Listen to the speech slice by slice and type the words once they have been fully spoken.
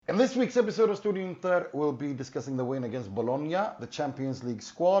In this week's episode of Studio Inter, we'll be discussing the win against Bologna, the Champions League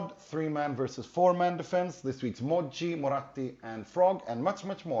squad, 3-man versus 4-man defense, this week's Moggi, Moratti and Frog, and much,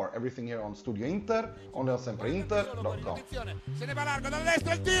 much more. Everything here on Studio Inter, only on sempreinter.com. Se ne va largo dal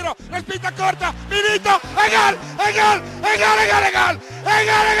destro il tiro, la spinta corta, Milito, e gol, e gol, e gol, e gol, e gol, e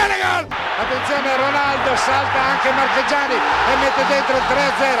gol, e gol, e gol. Attenzione Ronaldo, salta anche Marchegiani e mette dentro il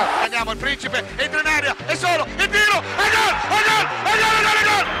 3-0. Andiamo, il principe, entra in area, è solo, il tiro, e gol, e gol, e gol, e gol, e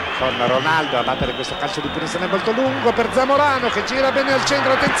gol. Torna Ronaldo a battere questo calcio di punizione molto lungo per Zamorano che gira bene al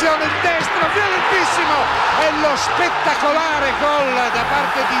centro, attenzione il destro, violentissimo e lo spettacolare gol da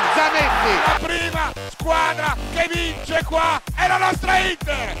parte di Zanetti. La prima squadra che vince qua è la nostra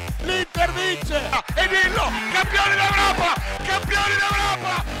Inter, l'Inter vince e dillo, campioni d'Europa, campioni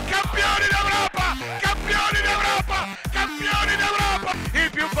d'Europa, campioni d'Europa, campioni d'Europa, campioni d'Europa, i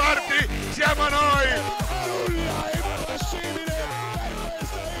più forti siamo noi. Nulla è impossibile.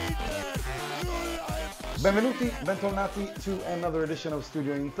 Benvenuti, bentornati to another edition of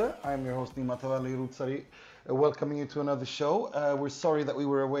Studio Inter. I am your host Nima Tavalli Ruzzari, welcoming you to another show. We're sorry that we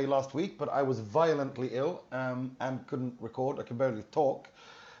were away last week, but I was violently ill and couldn't record. I could barely talk,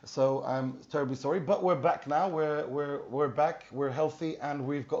 so I'm terribly sorry. But we're back now. We're back. We're healthy, and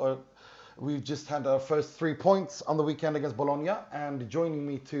we've just had our first 3 points on the weekend against Bologna. And joining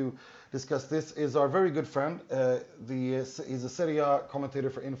me to discuss this is our very good friend. He's a Serie A commentator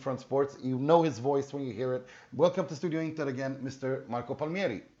for Infront Sports. You know his voice when you hear it. Welcome to Studio Inter again, Mr. Marco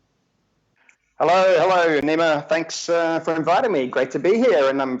Palmieri. Hello, Nima. Thanks for inviting me. Great to be here,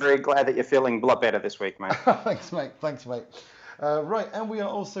 and I'm very glad that you're feeling a lot better this week, mate. Thanks, mate. Right, and we are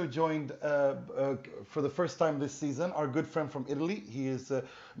also joined for the first time this season, our good friend from Italy. He is a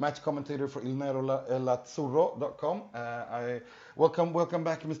match commentator for ilnerolazzurro.com. Welcome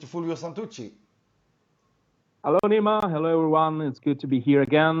back, Mr. Fulvio Santucci. Hello, Nima. Hello, everyone. It's good to be here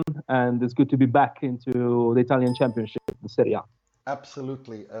again, and it's good to be back into the Italian Championship, the Serie A.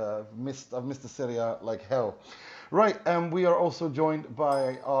 Absolutely. I've missed the Serie A like hell. Right, and we are also joined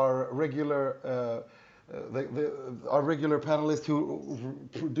by our regular our regular panelist who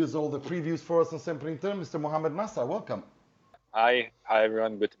does all the previews for us on Sempre Inter, Mr. Mohamed Nassar. Welcome. Hi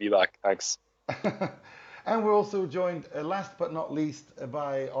everyone. Good to be back. Thanks. And we're also joined, last but not least,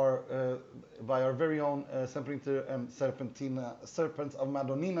 by our very own Sempre Inter and Serpents of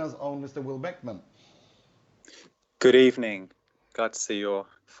Madonnina's own Mr. Will Beckman. Good evening. Glad to see you're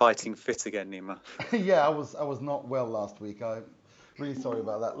fighting fit again, Nima. Yeah, I was not well last week. I'm really sorry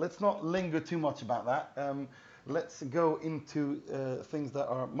about that. Let's not linger too much about that. Let's go into things that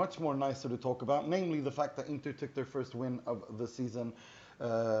are much more nicer to talk about, namely the fact that Inter took their first win of the season.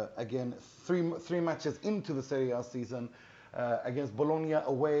 Again, three matches into the Serie A season against Bologna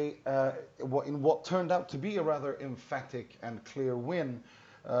away, in what turned out to be a rather emphatic and clear win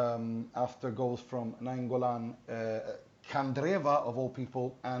after goals from Nainggolan, Candreva of all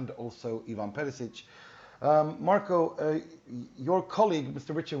people, and also Ivan Perisic. Marco, your colleague,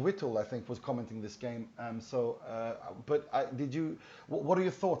 Mr. Richard Whittle, I think, was commenting this game. What are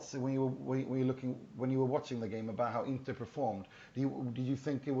your thoughts when you were watching the game about how Inter performed? Did you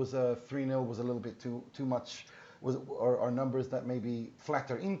think it was a 3-0 was a little bit too much? Are numbers that maybe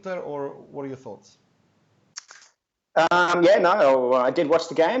flatter Inter, or what are your thoughts? I did watch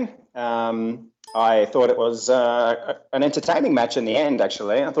the game. I thought it was an entertaining match in the end,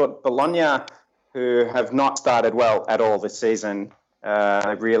 actually. I thought Bologna, who have not started well at all this season,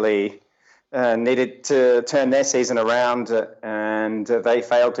 really needed to turn their season around, and they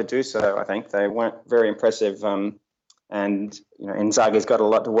failed to do so, I think. They weren't very impressive, and Inzaghi's got a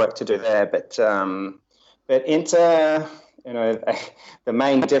lot of work to do there. But Inter, the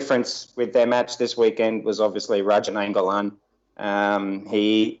main difference with their match this weekend was obviously Radja Nainggolan.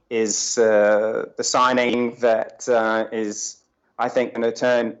 He is the signing that is, I think, going to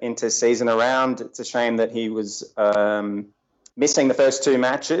turn Inter's season around. It's a shame that he was missing the first 2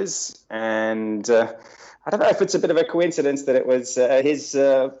 matches, and I don't know if it's a bit of a coincidence that it was his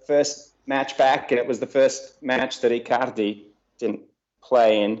first match back, and it was the first match that Icardi didn't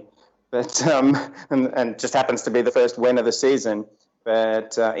play in, but and just happens to be the first win of the season.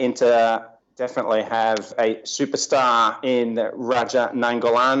 But Inter definitely have a superstar in Radja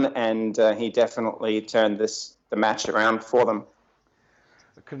Nainggolan, and he definitely turned the match around for them.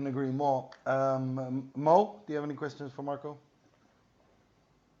 I couldn't agree more. Mo, do you have any questions for Marco?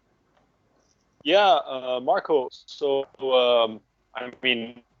 Yeah, Marco. So,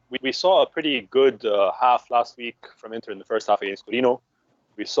 we saw a pretty good half last week from Inter in the first half against Torino.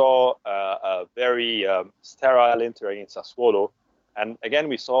 We saw a very sterile Inter against Sassuolo. And again,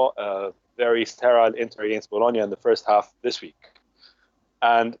 we saw a very sterile Inter against Bologna in the first half this week.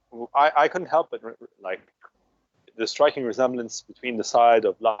 And I couldn't help but like the striking resemblance between the side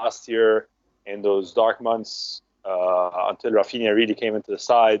of last year in those dark months until Rafinha really came into the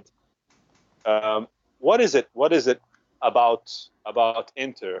side. What is it about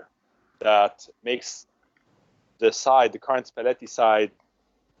Inter that makes the current Spalletti side,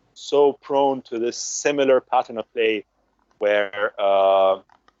 so prone to this similar pattern of play where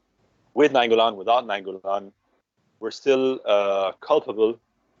with Nainggolan, without Nainggolan, we're still culpable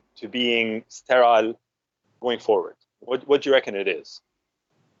to being sterile going forward? What do you reckon it is?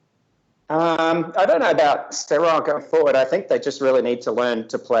 I don't know about sterile going forward. I think they just really need to learn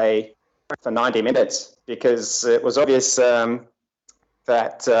to play for 90 minutes, because it was obvious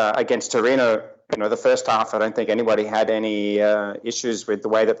that against Torino, the first half, I don't think anybody had any issues with the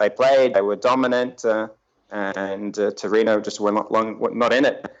way that they played. They were dominant, and Torino just were not in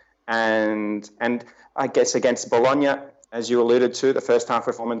it. And I guess against Bologna, as you alluded to, the first half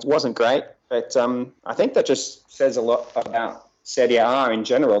performance wasn't great. But I think that just says a lot about Serie A in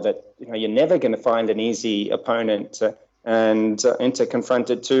general, that you're never going to find an easy opponent. And Inter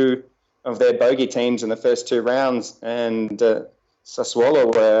confronted two of their bogey teams in the first two rounds, and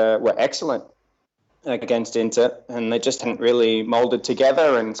Sassuolo were excellent against Inter, and they just hadn't really moulded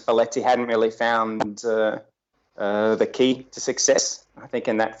together, and Spalletti hadn't really found the key to success, I think,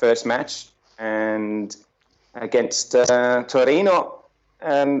 in that first match. And against Torino,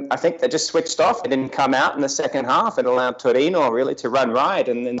 I think they just switched off. They didn't come out in the second half and allowed Torino really to run riot,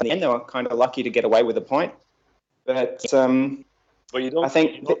 and in the end they were kind of lucky to get away with a point. But you don't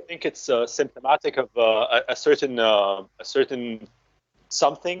think it's symptomatic of a certain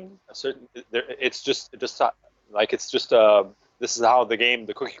something, it's just this is how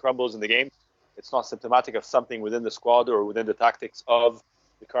the cookie crumbles in the game. It's not symptomatic of something within the squad or within the tactics of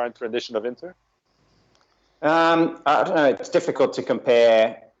the current rendition of Inter. I don't know. It's difficult to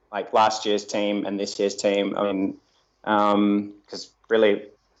compare like last year's team and this year's team. I mean, because really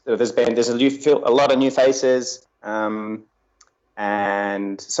there's a lot of new faces.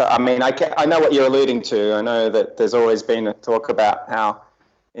 And so, I mean, I know what you're alluding to. I know that there's always been a talk about how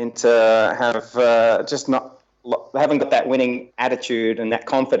Inter have haven't got that winning attitude and that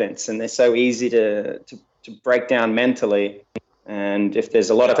confidence, and they're so easy to break down mentally. And if there's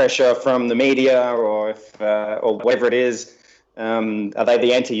a lot of pressure from the media or whatever it is, are they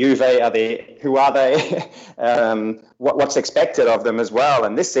the anti-Juve? Who are they? What's expected of them as well?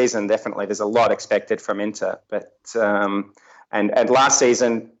 And this season, definitely, there's a lot expected from Inter. But and last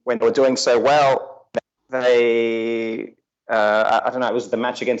season, when they were doing so well, they I don't know. It was the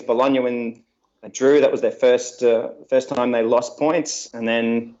match against Bologna when they drew. That was their first time they lost points, and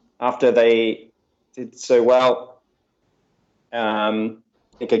then after they did so well, I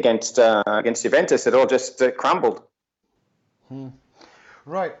think against Juventus, it all just crumbled.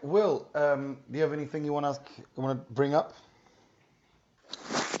 Right, Will. Do you have anything you want to bring up?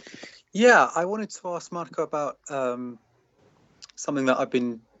 Yeah, I wanted to ask Marco about something that I've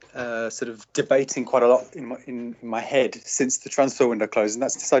been sort of debating quite a lot in my head since the transfer window closed, and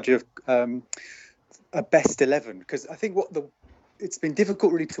that's this idea of a best 11. Because I think it's been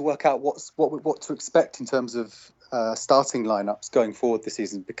difficult really to work out what to expect in terms of starting lineups going forward this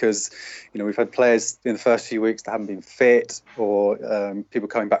season, because we've had players in the first few weeks that haven't been fit, or people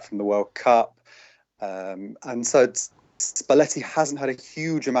coming back from the World Cup, and so Spalletti hasn't had a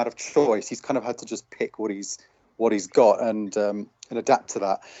huge amount of choice. He's kind of had to just pick what he's got and adapt to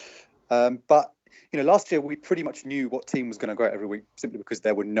that. But last year we pretty much knew what team was going to go out every week simply because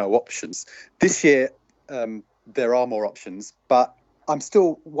there were no options. This year there are more options, but I'm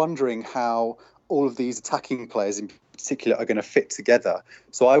still wondering how all of these attacking players in particular are going to fit together.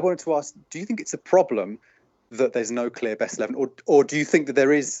 So I wanted to ask, do you think it's a problem that there's no clear best 11, or do you think that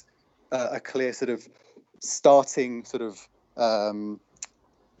there is a clear sort of starting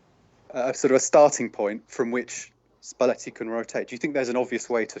a starting point from which Spalletti can rotate? Do you think there's an obvious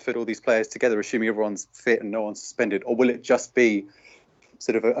way to fit all these players together, assuming everyone's fit and no one's suspended, or will it just be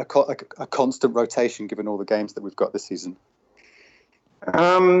sort of a constant rotation given all the games that we've got this season?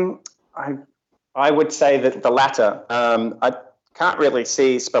 I would say that the latter. I can't really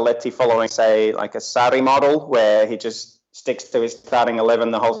see Spalletti following, say, like a Sarri model where he just sticks to his starting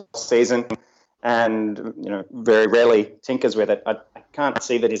 11 the whole season and very rarely tinkers with it. I can't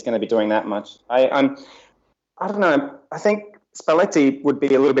see that he's going to be doing that much. I don't know. I think Spalletti would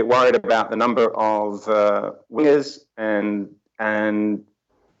be a little bit worried about the number of wingers and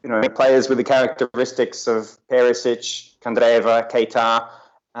players with the characteristics of Perisic, Candreva, Keita,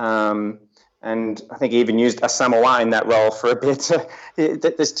 and I think he even used Asamoah in that role for a bit.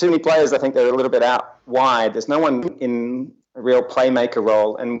 There's too many players, I think, that are a little bit out wide. There's no one in real playmaker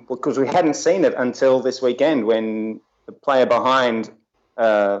role, and because we hadn't seen it until this weekend when the player behind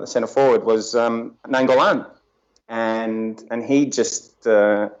the centre forward was Nainggolan, and he just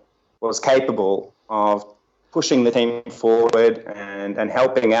was capable of pushing the team forward and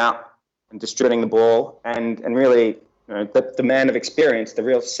helping out and distributing the ball, and really the man of experience, the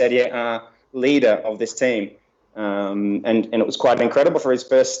real Serie A leader of this team. And it was quite incredible for his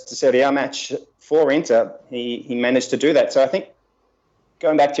first Serie A match for Inter. He managed to do that. So I think,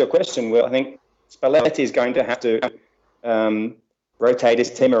 going back to your question, Will, I think Spalletti is going to have to rotate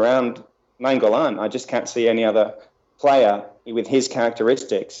his team around Nainggolan. I just can't see any other player with his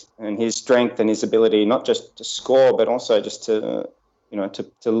characteristics and his strength and his ability, not just to score, but also just to help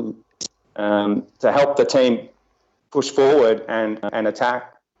the team push forward and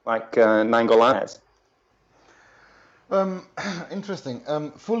attack like Nainggolan has. Interesting.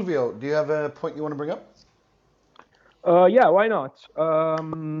 Fulvio, do you have a point you want to bring up? Yeah, why not?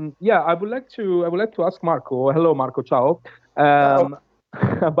 I would like to ask Marco. Hello, Marco. Ciao.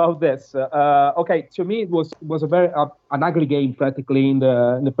 About this. Okay, to me it was a very an ugly game practically in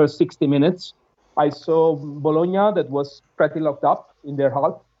the first 60 minutes. I saw Bologna that was pretty locked up in their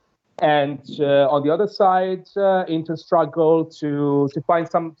half, and on the other side, Inter struggled to find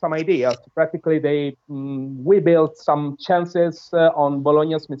some ideas. Practically, we built some chances on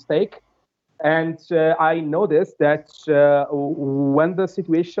Bologna's mistake, and I noticed that when the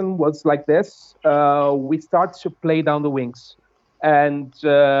situation was like this, we start to play down the wings. And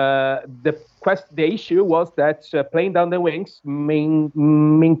the issue was that playing down the wings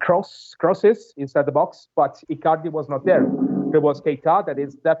mean crosses inside the box, but Icardi was not there. There was Keita, that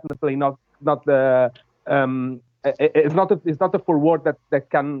is definitely not the it's not the forward that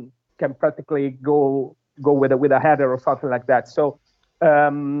can practically go with a header or something like that. So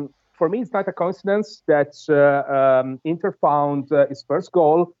for me, it's not a coincidence that Inter found his first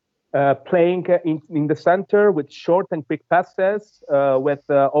goal. Playing in the center with short and quick passes, with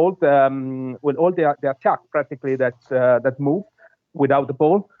all the attack practically that move without the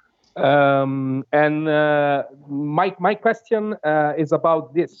ball. And my question is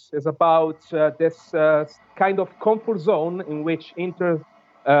about this. Is about this kind of comfort zone in which Inter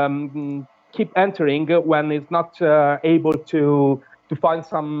keep entering when it's not able to find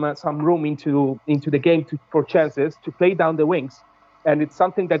some room into the game for chances to play down the wings. And it's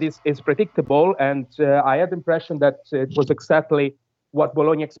something that is predictable, and I had the impression that it was exactly what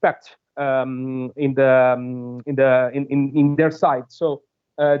Bologna expect in their side. So,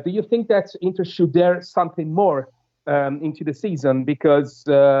 do you think that Inter should dare something more into the season? Because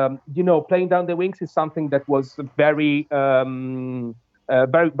playing down the wings is something that was very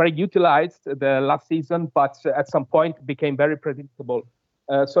utilized the last season, but at some point became very predictable.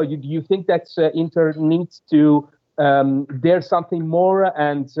 So, do you think that Inter needs to dare something more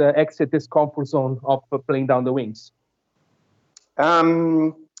and exit this comfort zone of playing down the wings? I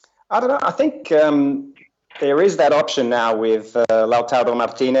don't know. I think there is that option now with Lautaro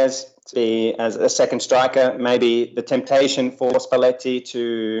Martinez to be as a second striker. Maybe the temptation for Spalletti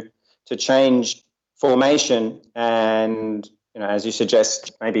to change formation and, as you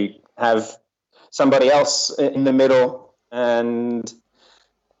suggest, maybe have somebody else in the middle and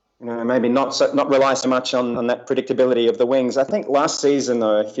maybe not rely so much on that predictability of the wings. I think last season,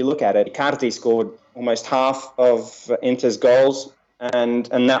 though, if you look at it, Icardi scored almost half of Inter's goals, and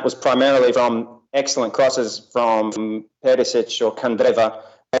that was primarily from excellent crosses from Perisic or Candreva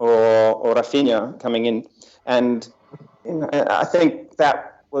or Rafinha coming in. And I think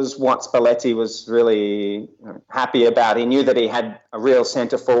that was what Spalletti was really happy about. He knew that he had a real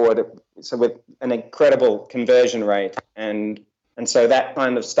centre forward, so with an incredible conversion rate, and so that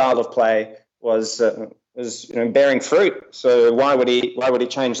kind of style of play was bearing fruit. So why would he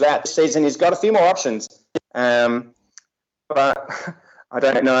change that? This season he's got a few more options, but I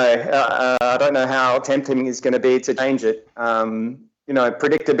don't know. I don't know how tempting it's going to be to change it.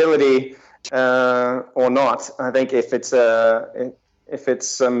 Predictability or not. I think if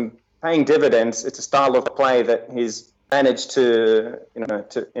it's paying dividends, it's a style of play that he's managed to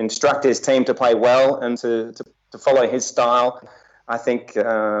instruct his team to play well and to follow his style. I think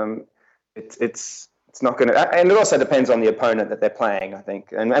it's not going to, and it also depends on the opponent that they're playing. I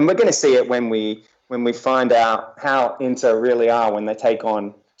think, and we're going to see it when we find out how Inter really are when they take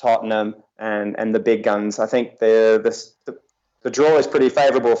on Tottenham and the big guns. I think the draw is pretty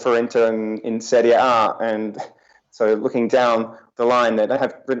favourable for Inter in Serie A, and so looking down the line, they don't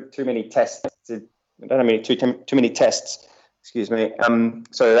have too many tests. Too many tests. Excuse me.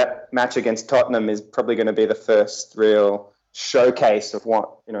 So that match against Tottenham is probably going to be the first real showcase of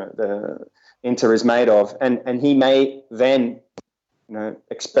what the Inter is made of, and he may then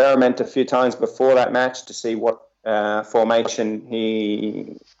experiment a few times before that match to see what formation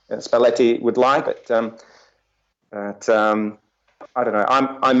Spalletti would like. But I don't know.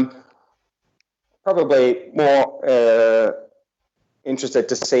 I'm probably more interested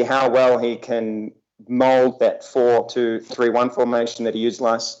to see how well he can mould that 4-2-3-1 formation that he used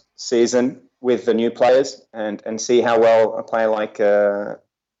last season with the new players, and see how well a player like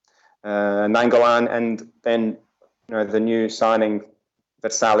Nainggolan and then the new signing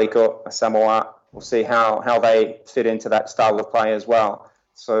Versálico, Samoa, we'll see how they fit into that style of play as well.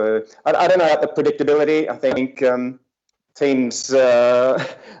 So I don't know about the predictability. I think teams,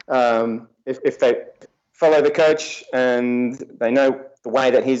 if they follow the coach and they know the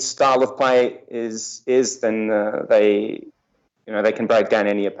way that his style of play is, then they can break down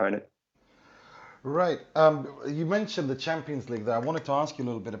any opponent. Right. You mentioned the Champions League there. I wanted to ask you a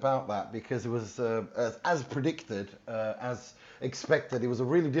little bit about that because it was, as predicted, as expected, it was a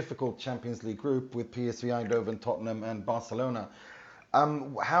really difficult Champions League group with PSV Eindhoven, Tottenham and Barcelona.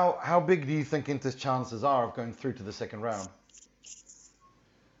 How big do you think Inter's chances are of going through to the second round?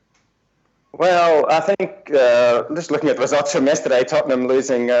 Well, I think just looking at the results from yesterday, Tottenham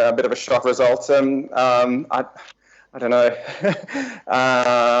losing a bit of a shock result. I don't know.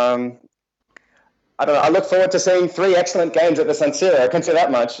 I don't know. I look forward to seeing 3 excellent games at the San Siro. I can say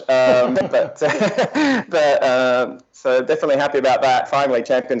that much. So definitely happy about that. Finally,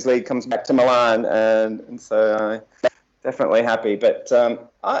 Champions League comes back to Milan, and so definitely happy. But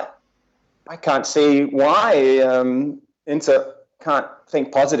I can't see why Inter can't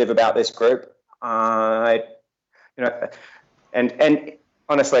think positive about this group. And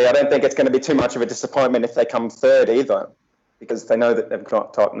honestly, I don't think it's going to be too much of a disappointment if they come third either, because they know that they've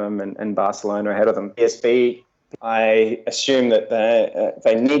got Tottenham and Barcelona ahead of them. PSV, I assume that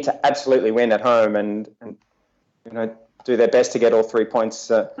they need to absolutely win at home and do their best to get all 3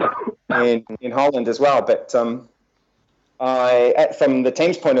 points in Holland as well. But from the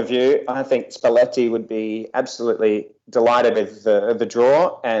team's point of view, I think Spalletti would be absolutely delighted with the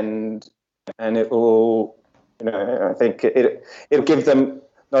draw, and it will, I think it'll give them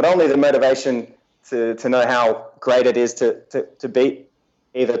not only the motivation to know how great it is to beat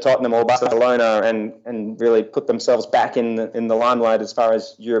either Tottenham or Barcelona and really put themselves back in the limelight as far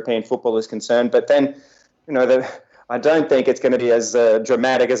as European football is concerned. But then, I don't think it's going to be as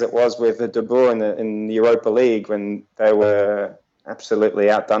dramatic as it was with De Boer in the Europa League, when they were absolutely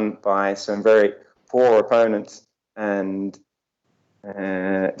outdone by some very poor opponents. And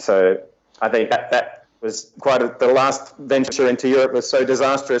so I think that was the last venture into Europe was so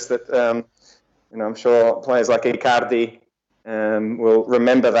disastrous that I'm sure players like Icardi will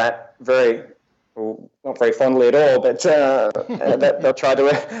remember that not very fondly at all, but they'll try to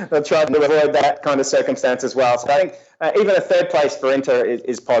avoid that kind of circumstance as well. So I think even a third place for Inter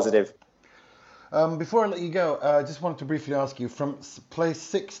is positive. Before I let you go, I just wanted to briefly ask you, from place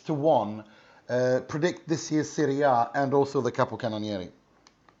 6 to 1, predict this year's Serie A and also the Capocannoniere.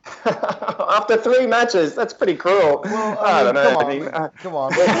 After 3 matches, that's pretty cruel. Well, I don't know. Come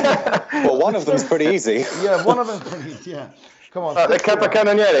on. Well, one of them's pretty easy. Yeah, one of them's pretty easy. Yeah. Come on. The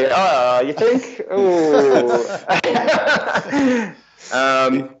Capocannoniere. You think? Ooh.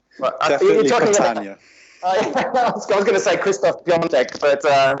 Definitely Catania. I was going to say Christoph Piontek, but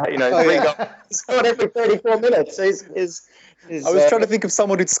he scored every 34 minutes. I was trying to think of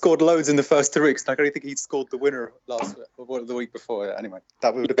someone who'd scored loads in the first 2 weeks. I don't think he'd scored the winner the week before. Anyway,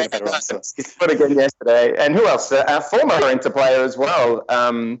 that would have been a better answer. He scored again yesterday. And who else? Our former Inter player as well.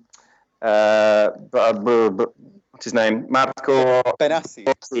 What's his name? Marco Benassi.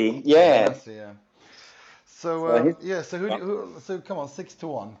 Yeah. Benassi, yeah. So so come on, 6 to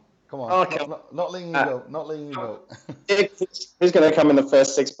 1. Come on. Okay. Not letting you go. Not letting you go. Who's going to come in the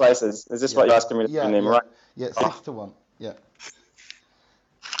first 6 places? Is this what you're asking me to name, right? Yeah, 6 to 1. Yeah.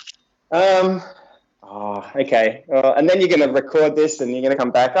 Okay. And then you're going to record this and you're going to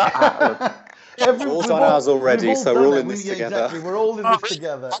come back up. All done ours already, so we're all in this together. Exactly, we're all in this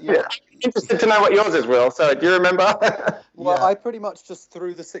together. Yeah. Interested to know what yours is, Will. So, do you remember? Well, I pretty much just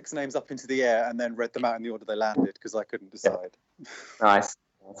threw the 6 names up into the air and then read them out in the order they landed because I couldn't decide. Nice.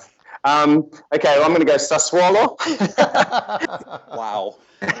 Okay, well, I'm going to go Sassuolo. Wow.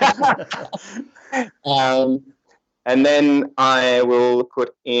 And then I will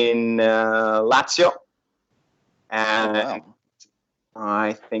put in Lazio. And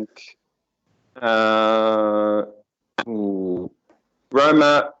I think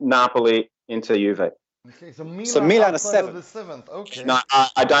Roma, Napoli, Inter, Juve. Okay, so Milan are 7th. Okay. No,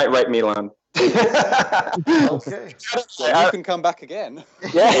 I don't rate Milan. Okay. So you can come back again.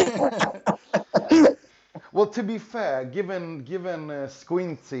 Yeah. Well, to be fair, given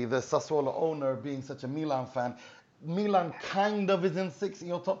Squincy, the Sassuolo owner, being such a Milan fan, Milan kind of is in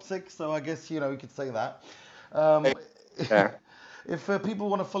your top six, so I guess you could say that. Yeah. If people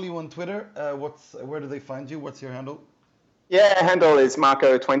want to follow you on Twitter, where do they find you? What's your handle? Yeah, handle is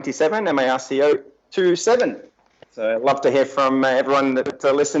Marco27, MARCO27. So I'd love to hear from everyone that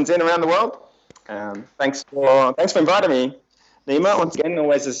listens in around the world. Thanks for inviting me, Nima. Once again,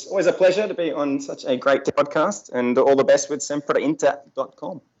 always a pleasure to be on such a great podcast, and all the best with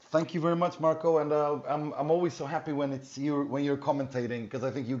sempreinter.com. Thank you very much, Marco, and I'm always so happy when it's you when you're commentating, because I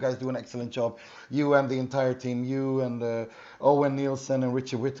think you guys do an excellent job. You and the entire team, you and Owen Nielsen and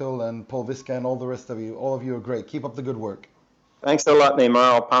Richard Whittle and Paul Visca and all the rest of you. All of you are great. Keep up the good work. Thanks a lot,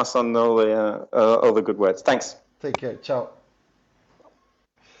 Nima. I'll pass on all the good words. Thanks. Take care. Ciao.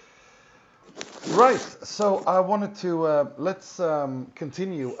 Right, so I wanted to let's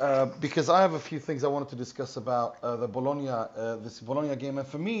continue because I have a few things I wanted to discuss about this Bologna game, and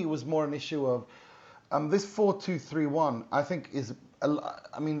for me it was more an issue of this 4-2-3-1. I think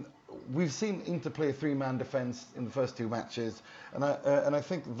I mean, we've seen Inter play a three-man defense in the first two matches, and I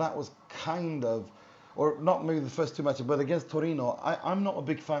think that was kind of, or not maybe the first two matches, but against Torino, I'm not a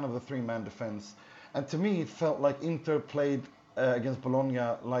big fan of the three-man defense, and to me it felt like Inter played against Bologna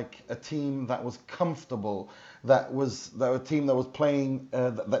like a team that was comfortable, that a team that was playing,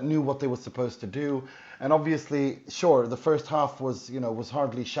 that knew what they were supposed to do. And obviously, sure, the first half was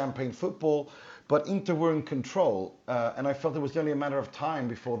hardly champagne football, but Inter were in control, and I felt it was only a matter of time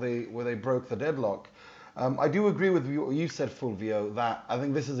before they broke the deadlock. I do agree with what you said, Fulvio, that I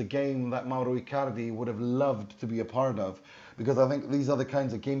think this is a game that Mauro Icardi would have loved to be a part of, because I think these are the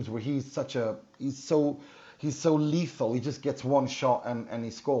kinds of games where he's so lethal. He just gets one shot and he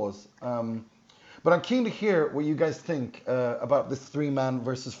scores. But I'm keen to hear what you guys think about this three-man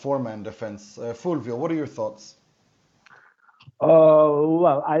versus four-man defense. Fulvio, what are your thoughts?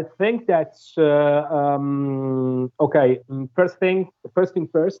 Well, I think that's okay. First thing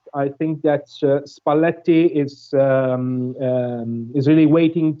first. I think that Spalletti is really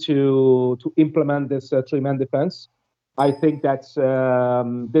waiting to implement this three-man defense. I think that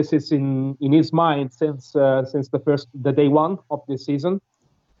this is in his mind since the day one of this season,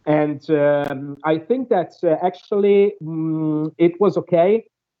 and I think that actually it was okay.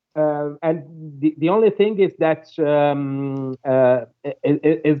 And the only thing is that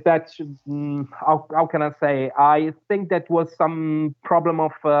how can I say? I think that was some problem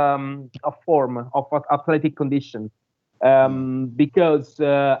of form, of athletic condition, because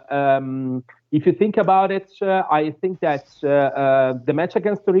if you think about it, I think that the match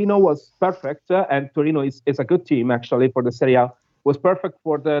against Torino was perfect, and Torino is a good team actually for the Serie A. Was perfect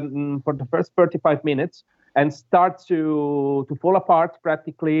for the first 35 minutes, and start to fall apart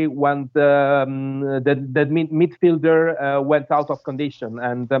practically when the midfielder went out of condition.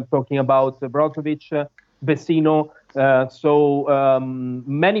 And I'm talking about Brozovic, Vecino. So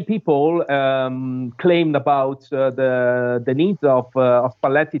many people claimed about the needs of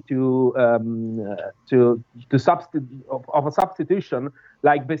Spalletti to substitution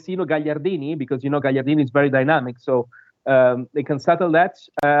like Vecino, Gagliardini, because Gagliardini is very dynamic. So they can settle that.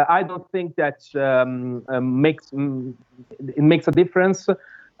 I don't think that it makes a difference,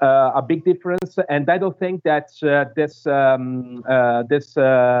 a big difference, and I don't think that this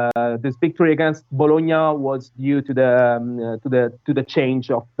victory against Bologna was due to the change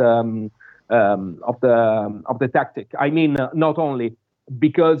of the tactic. I mean, not only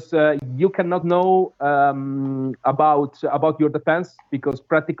because you cannot know about your defense, because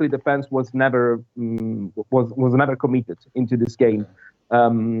practically defense was never committed into this game.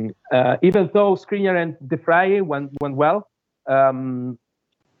 Even though Skriniar and De Vrij went well,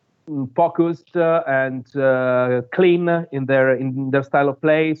 focused and clean in their style of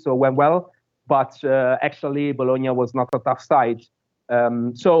play, so went well. But actually, Bologna was not a tough side.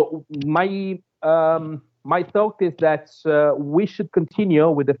 So my thought is that we should continue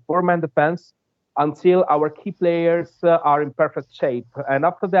with the four-man defense until our key players are in perfect shape. And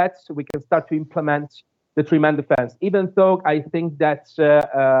after that, we can start to implement the three-man defense. Even though I think that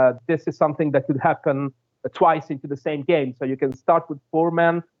this is something that could happen twice into the same game. So you can start with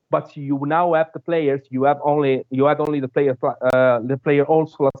four-man, but you now have the players. You had only the player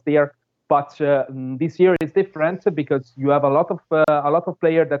also last year. But this year is different because you have a lot of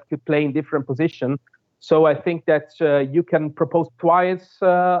players that could play in different positions. So I think that you can propose twice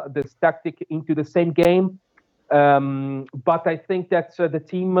this tactic into the same game. But I think that the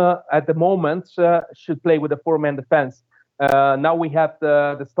team at the moment should play with a four-man defense. Now we have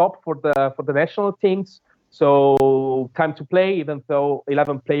the stop for the national teams, so time to play, even though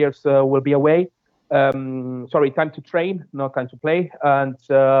 11 players will be away. Time to train, not time to play, and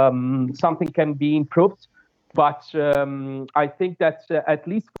something can be improved. But I think that at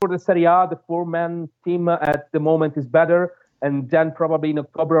least for the Serie A, the 4-man team at the moment is better, and then probably in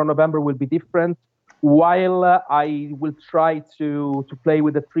October or November will be different. While I will try to play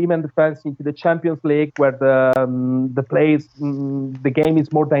with the 3-man defense into the Champions League, where the game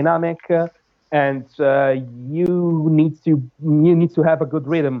is more dynamic, and you need to have a good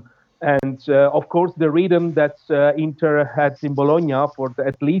rhythm. And of course, the rhythm that Inter had in Bologna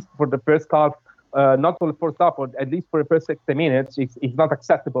at least for the first half, not for the first half, but at least for the first 60 minutes, is not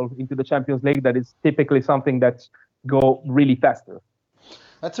acceptable into the Champions League. That is typically something that go really faster.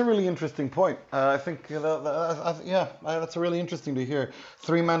 That's a really interesting point. I think, that's really interesting to hear.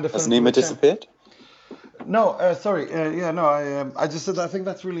 3-man defense. Has Nima disappeared? No, sorry. I just said I think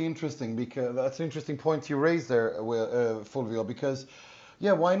that's really interesting because that's an interesting point you raised there, Fulvio, because,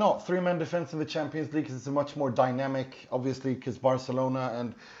 yeah, why not? 3-man defense in the Champions League is a much more dynamic, obviously, because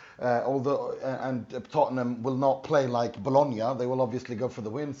Barcelona and Tottenham will not play like Bologna. They will obviously go for the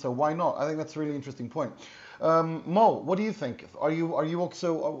win. So why not? I think that's a really interesting point. Mo, what do you think? Are you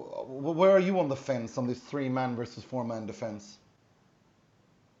also where are you on the fence on this 3-man versus 4-man defense?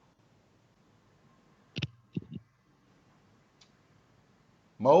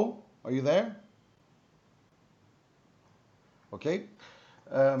 Mo, are you there? Okay.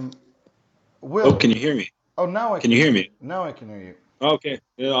 Will, can you hear me? Oh, now I can you hear me? Now I can hear you. Okay.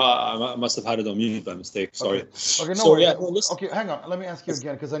 I must have had it on mute by mistake. Sorry. Okay, no worries. Okay, hang on. Let me ask you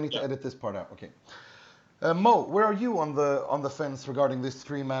again because I need to edit this part out. Okay. Mo, where are you on the fence regarding this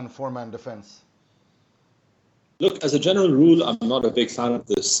 3-man, 4-man defense? Look, as a general rule, I'm not a big fan of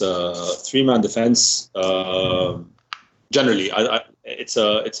this 3-man defense. Generally, it's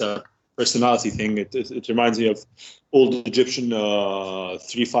a personality thing. It reminds me of old Egyptian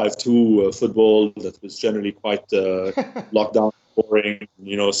 3-5-2 football that was generally quite locked down, boring.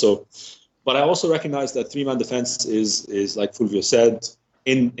 So, but I also recognize that 3-man defense is like Fulvio said,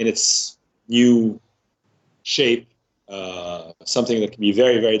 in its new shape, something that can be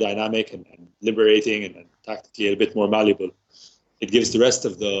very, very dynamic and liberating and tactically a bit more malleable. It gives the rest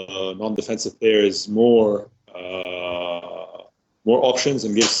of the non-defensive players more options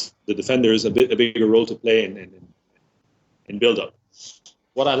and gives the defenders a bigger role to play in build-up.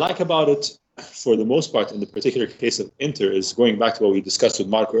 What I like about it, for the most part, in the particular case of Inter, is going back to what we discussed with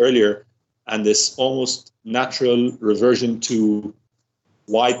Marco earlier, and this almost natural reversion to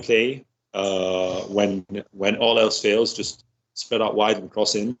wide play. When all else fails, just spread out wide and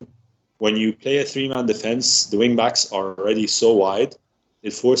cross in. When you play a 3-man defense, the wing backs are already so wide,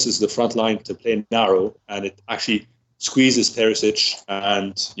 it forces the front line to play narrow, and it actually squeezes Perisic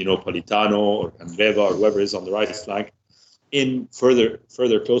and Politano or Candreva or whoever is on the right flank in further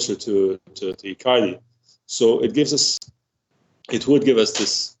closer to Icardi. So it would give us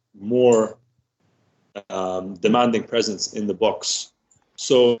this more demanding presence in the box.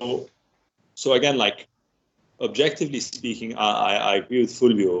 So again, like, objectively speaking, I agree with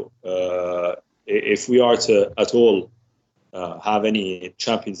Fulvio. If we are to at all have any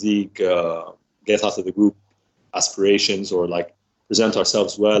Champions League get out of the group aspirations or like present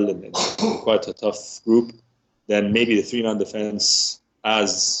ourselves well in quite a tough group, then maybe the 3-man defense,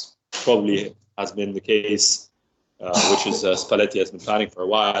 as probably has been the case, which is Spalletti has been planning for a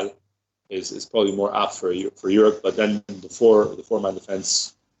while, is probably more apt for Europe. But then the 4-man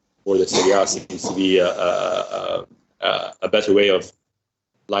defense for the Serie A seems to be a better way of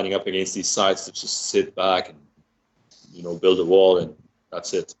lining up against these sides to just sit back and build a wall, and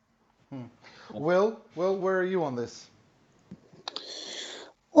that's it. Will, where are you on this?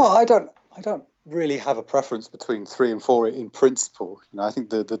 Well, I don't really have a preference between 3 and 4 in principle. I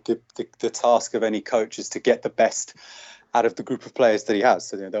think the task of any coach is to get the best out of the group of players that he has.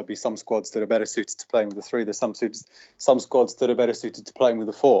 So there'll be some squads that are better suited to playing with the 3. There's some squads that are better suited to playing with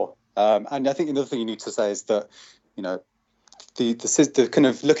the 4. And I think another thing you need to say is that the kind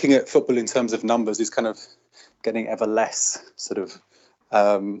of looking at football in terms of numbers is kind of getting ever less sort of.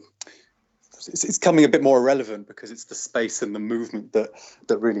 It's becoming a bit more irrelevant because it's the space and the movement that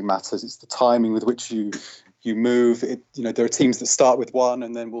really matters. It's the timing with which you move. There are teams that start with 1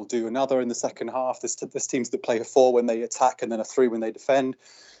 and then will do another in the second half. There's teams that play a 4 when they attack and then a 3 when they defend.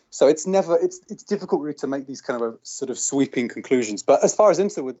 So it's difficult really to make these kind of sort of sweeping conclusions. But as far as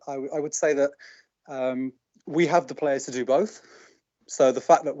Inter, I would say that we have the players to do both. So the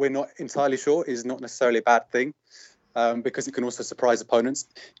fact that we're not entirely sure is not necessarily a bad thing. because it can also surprise opponents.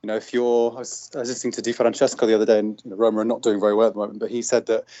 You know, if you're, I was listening to Di Francesco the other day, and Roma are not doing very well at the moment, but he said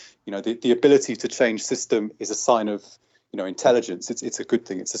that, you know, the ability to change system is a sign of, you know, intelligence. It's a good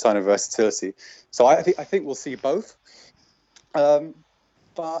thing. It's a sign of versatility. So I think we'll see both.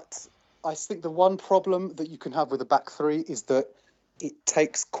 But I think the one problem that you can have with a back three is that it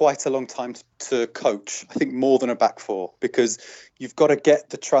takes quite a long time to coach. I think more than a back four, because you've got to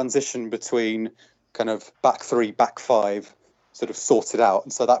get the transition between kind of back three, back five sort of sorted out.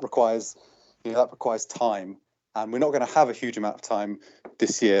 And so that requires time. And we're not going to have a huge amount of time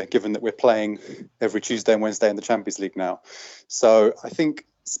this year, given that we're playing every Tuesday and Wednesday in the Champions League now. So I think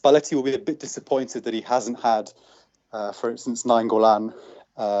Spalletti will be a bit disappointed that he hasn't had, for instance, Nainggolan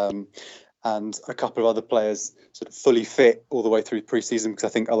and a couple of other players sort of fully fit all the way through pre-season, because I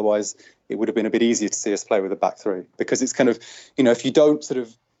think otherwise it would have been a bit easier to see us play with a back three. Because it's kind of, you know, if you don't sort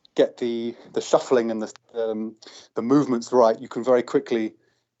of get the shuffling and the movements right, you can very quickly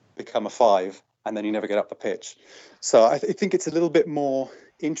become a five, and then you never get up the pitch. So I think it's a little bit more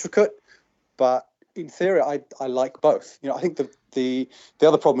intricate, but in theory, I like both. You know, I think the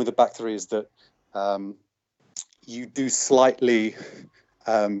other problem with the back three is that you do slightly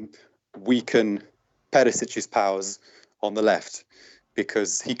weaken Perisic's powers on the left,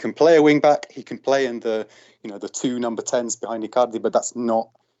 because he can play a wing back, he can play in the two number 10s behind Icardi, but that's not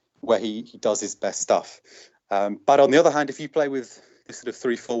where he does his best stuff. But on the other hand, if you play with this sort of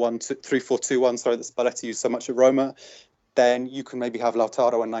 3-4-2-1, sorry, that Spalletti used so much at Roma, then you can maybe have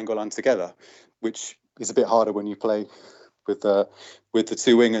Lautaro and Nainggolan together, which is a bit harder when you play with the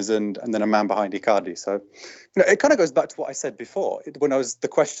two wingers and then a man behind Icardi. So, you know, it kind of goes back to what I said before when the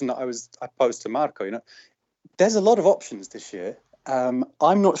question that I posed to Marco. You know, there's a lot of options this year. I'm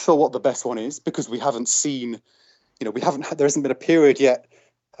not sure what the best one is, because we haven't seen, you know, there hasn't been a period yet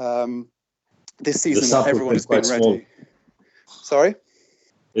this season that everyone has been ready. Small. Sorry?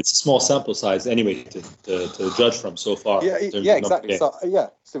 It's a small sample size anyway to judge from so far. Yeah, exactly. So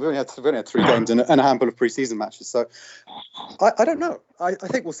we've only had 3 games and a handful of pre-season matches. So I don't know. I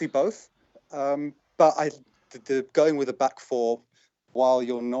think we'll see both. But going with a back four, while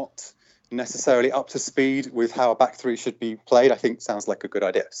you're not necessarily up to speed with how a back three should be played, I think sounds like a good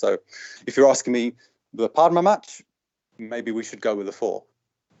idea. So if you're asking me the Parma match, maybe we should go with a 4.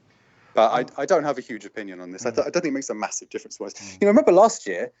 But I don't have a huge opinion on this. I don't think it makes a massive difference to us. You know, remember last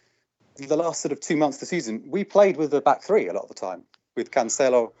year, the last sort of 2 months of the season, we played with the back three a lot of the time, with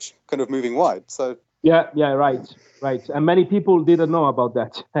Cancelo kind of moving wide. So yeah, right. And many people didn't know about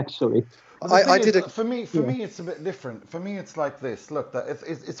that, actually. I did it. For me, it's a bit different. For me, it's like this. Look,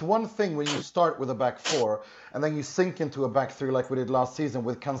 it's one thing when you start with a back four and then you sink into a back three like we did last season,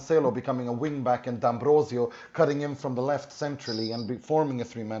 with Cancelo becoming a wing back and D'Ambrosio cutting in from the left centrally and forming a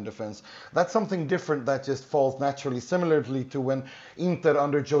 3-man defense. That's something different that just falls naturally, similarly to when Inter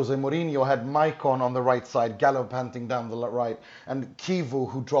under Jose Mourinho had Maicon on the right side, gallivanting down the right, and Kivu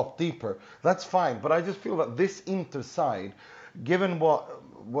who dropped deeper. That's fine, but I just feel that this Inter side, given what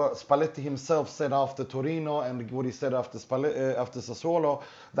Spalletti himself said after Torino and what he said after Sassuolo,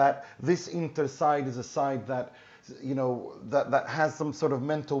 that this Inter side is a side that, you know, that has some sort of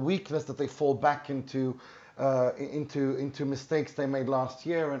mental weakness, that they fall back into mistakes they made last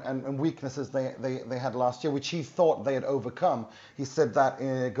year and weaknesses they had last year, which he thought they had overcome. He said that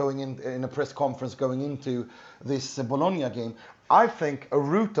going in a press conference going into this Bologna game. I think a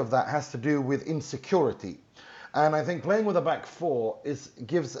root of that has to do with insecurity. And I think playing with a back four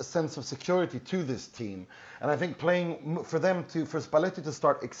gives a sense of security to this team. And I think for Spalletti to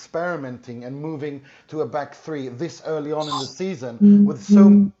start experimenting and moving to a back three this early on in the season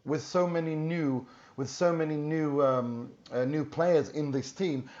with so many new players in this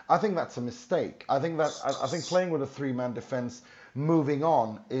team, I think that's a mistake. I think playing with a 3-man defense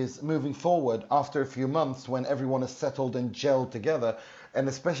moving forward after a few months when everyone is settled and gelled together, and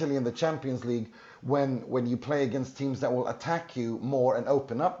especially in the Champions League, when you play against teams that will attack you more and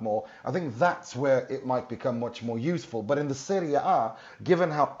open up more, I think that's where it might become much more useful. But in the Serie A,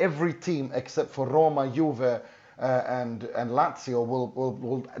 given how every team except for Roma, Juve and Lazio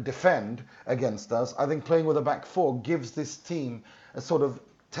will defend against us, I think playing with a back four gives this team a sort of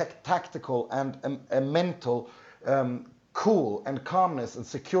tactical and a mental cool and calmness and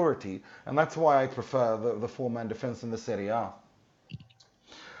security, and that's why I prefer the 4-man defense in the Serie A.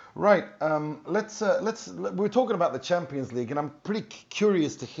 Right, we're talking about the Champions League, and I'm pretty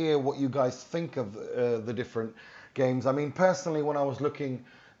curious to hear what you guys think of the different games. I mean, personally, when I was looking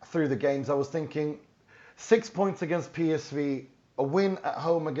through the games, I was thinking 6 points against PSV, a win at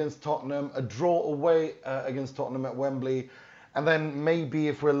home against Tottenham, a draw away against Tottenham at Wembley, and then maybe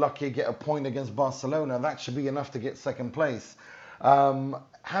if we're lucky get a point against Barcelona, that should be enough to get second place.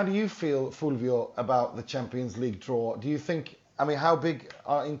 How do you feel, Fulvio, about the Champions League draw? Do you think, I mean, how big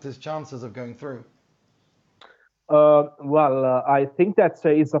are Inter's chances of going through? I think that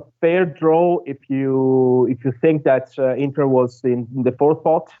it's a fair draw if you think that Inter was in the fourth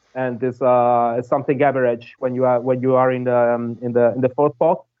spot and there's something average when you are in the fourth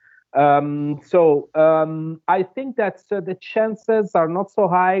spot. I think that the chances are not so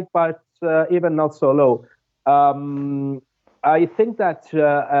high, but even not so low. I think that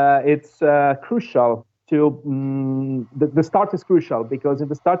it's crucial to the start is crucial, because in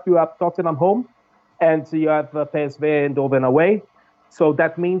the start you have Tottenham home and you have PSV and Eindhoven away. So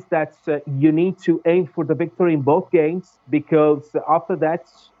that means that you need to aim for the victory in both games, because after that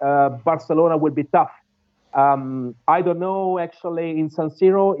Barcelona will be tough. I don't know actually in San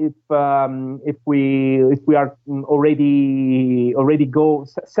Siro if we are already go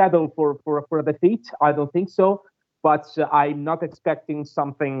settled for a defeat. I don't think so, but I'm not expecting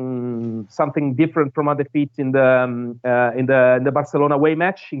something different from a defeat in the Barcelona away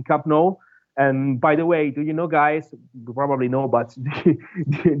match in Camp Nou. And by the way, do you know, guys? You probably know, but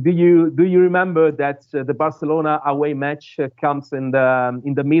do you remember that the Barcelona away match comes in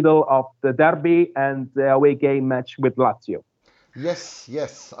the middle of the derby and the away game match with Lazio? Yes,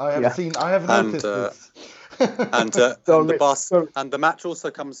 I have seen. I have noticed this. And the match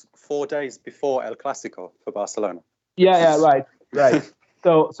also comes 4 days before El Clasico for Barcelona. Yeah, right.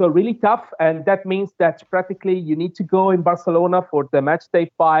 So really tough, and that means that practically you need to go in Barcelona for the match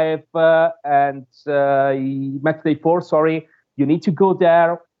day 5 and match day 4. Sorry, you need to go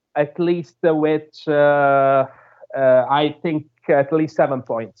there at least with I think at least 7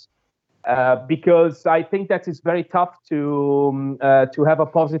 points, because I think that is very tough to have a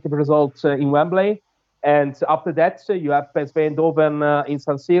positive result in Wembley. And after that, you have PSV and Eindhoven in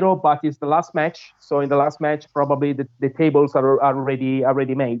San Siro, but it's the last match. So in the last match, probably the tables are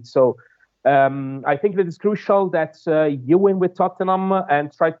already made. So I think that it's crucial that you win with Tottenham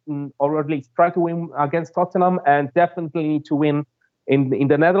and or at least try to win against Tottenham, and definitely need to win in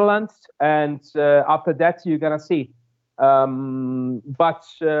the Netherlands. And after that, you're gonna see. But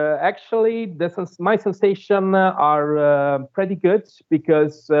actually, my sensation are pretty good,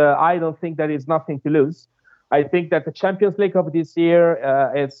 because I don't think there is nothing to lose. I think that the Champions League of this year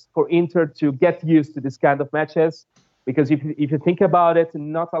is for Inter to get used to this kind of matches, because if you think about it,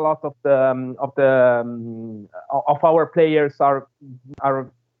 not a lot of our players are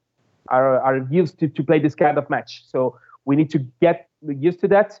used to play this kind of match. So we need to get used to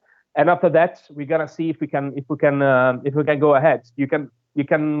that. And after that, we're gonna see if we can go ahead. You can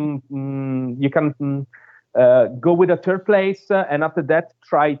go with a third place, and after that,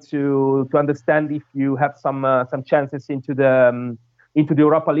 try to understand if you have some chances into the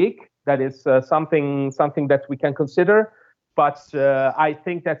Europa League. That is something that we can consider. But I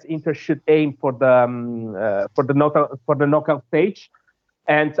think that Inter should aim for the knockout stage.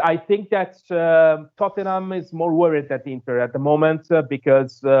 And I think that Tottenham is more worried than Inter at the moment,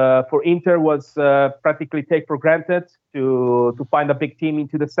 because for Inter was practically take for granted to find a big team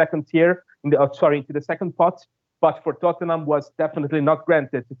into the second tier, into the second pot. But for Tottenham was definitely not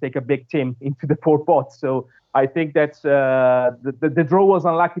granted to take a big team into the fourth pot. So I think that the draw was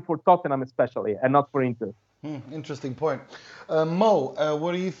unlucky for Tottenham especially, and not for Inter. Interesting point. Mo,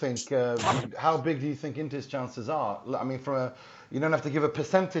 what do you think? How big do you think Inter's chances are? I mean, you don't have to give a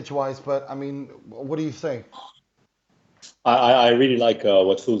percentage-wise, but I mean, what do you think? I really like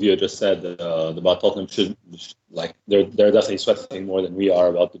what Fulvio just said about Tottenham. They're definitely sweating more than we are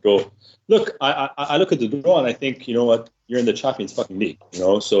about the draw. Look, I look at the draw and I think, you know what, you're in the Champions fucking League, you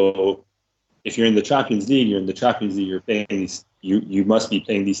know. So if you're in the Champions League, you're playing these. You must be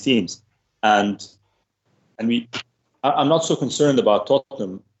playing these teams, and I'm not so concerned about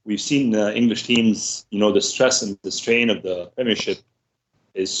Tottenham. We've seen English teams, you know, the stress and the strain of the Premiership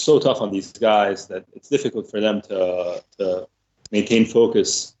is so tough on these guys that it's difficult for them to maintain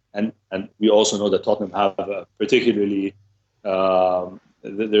focus. And we also know that Tottenham have particularly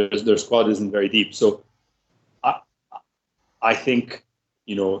their squad isn't very deep. So I think,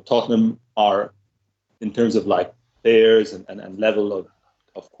 you know, Tottenham are, in terms of like players and level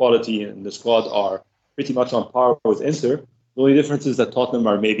of quality in the squad, are pretty much on par with Inter. The only difference is that Tottenham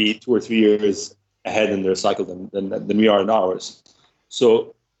are maybe 2 or 3 years ahead in their cycle than we are in ours.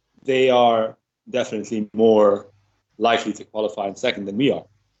 So they are definitely more likely to qualify in second than we are.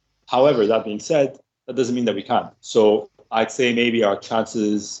 However, that being said, that doesn't mean that we can't. So I'd say maybe our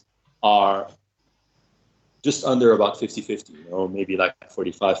chances are just under about 50-50, you know, maybe like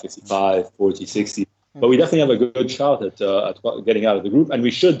 45-55, 40-60. but we definitely have a good shot at getting out of the group, and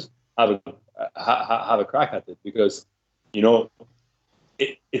we should have a crack at it because, we're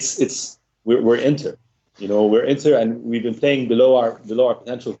Inter. We're Inter, and we've been playing below our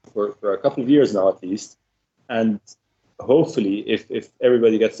potential for a couple of years now at least, and hopefully, if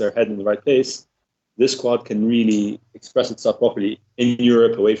everybody gets their head in the right place, this squad can really express itself properly in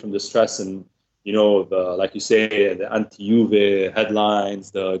Europe, away from the stress and like you say, the anti-Juve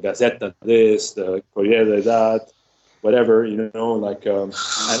headlines, the Gazzetta this, the Corriere that, whatever, and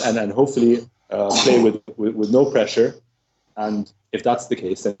hopefully play with no pressure. And if that's the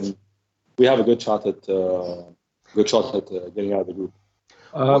case, then we have a good shot at getting out of the group.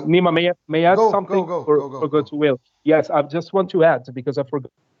 Nima, may I add something for Will? Yes, I just want to add, because I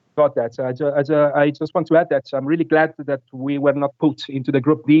forgot that. I just want to add that I'm really glad that we were not put into the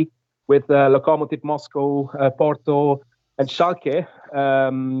Group D with Lokomotiv Moscow, Porto, and Schalke.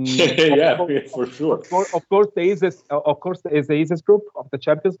 For sure. Of course, there is the easiest group of the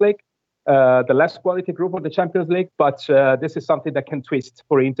Champions League, the less quality group of the Champions League. But this is something that can twist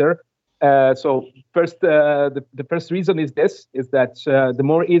for Inter. So first, the first reason is that the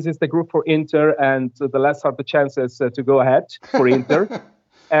more easy is the group for Inter, and the less are the chances to go ahead for Inter.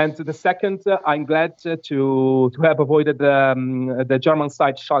 And the second, I'm glad to have avoided the German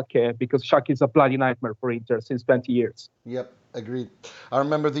side Schalke, because Schalke is a bloody nightmare for Inter since 20 years. Yep, agreed. I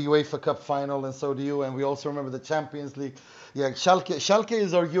remember the UEFA Cup final, and so do you. And we also remember the Champions League. Yeah, Schalke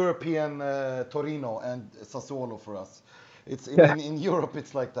is our European Torino and Sassuolo for us. It's in Europe,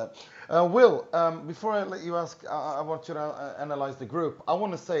 it's like that. Will, before I let you ask, I want you to analyze the group. I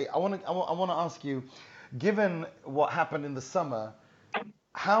want to ask you, given what happened in the summer,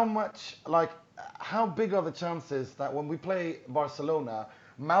 how big are the chances that when we play Barcelona,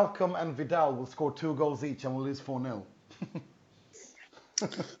 Malcolm and Vidal will score 2 goals each and we'll lose 4-0?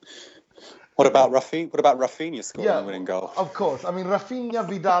 What about Rafinha scoring the winning goal? Of course. I mean, Rafinha,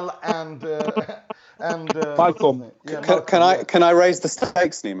 Vidal, and Malcolm. Can I raise the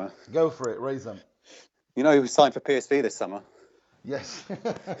stakes, Nima? Go for it. Raise them. You know who signed for PSV this summer? Yes.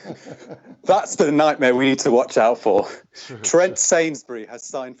 That's the nightmare we need to watch out for. Trent Sainsbury has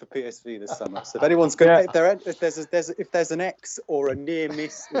signed for PSV this summer. So if anyone's going, if there's an X or a near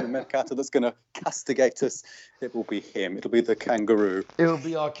miss in the Mercato that's going to castigate us, it will be him. It'll be the kangaroo. It'll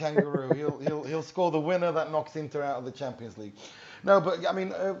be our kangaroo. He'll score the winner that knocks Inter out of the Champions League. No, but I mean,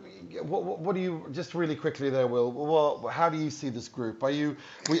 what do you, just really quickly there, Will? How do you see this group? Are you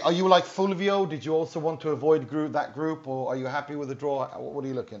like Fulvio? Did you also want to avoid that group, or are you happy with the draw? What are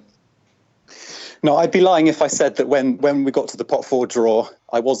you looking? No, I'd be lying if I said that when we got to the pot 4 draw,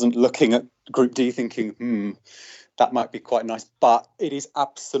 I wasn't looking at Group D thinking, that might be quite nice. But it is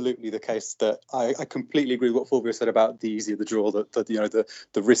absolutely the case that I completely agree with what Fulvio said about the easier the draw, the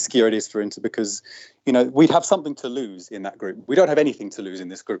riskier it is for Inter, because we'd have something to lose in that group. We don't have anything to lose in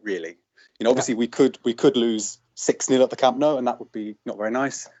this group, really. Obviously we could lose 6-0 at the Camp Nou, and that would be not very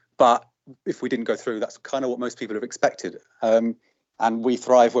nice. But if we didn't go through, that's kind of what most people have expected. And we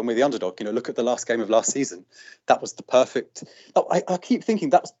thrive when we're the underdog. Look at the last game of last season. That was the perfect. I keep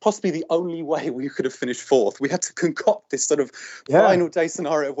thinking that was possibly the only way we could have finished 4th. We had to concoct this sort of final day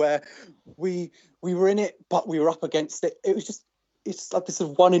scenario where we were in it, but we were up against it. It's like this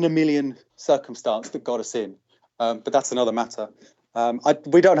sort of 1 in a million circumstance that got us in. But that's another matter.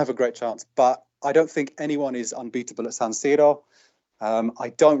 We don't have a great chance, but I don't think anyone is unbeatable at San Siro.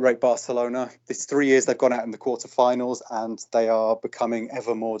 I don't rate Barcelona. This 3 years they've gone out in the quarterfinals, and they are becoming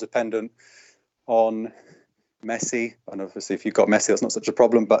ever more dependent on Messi. And obviously, if you've got Messi, that's not such a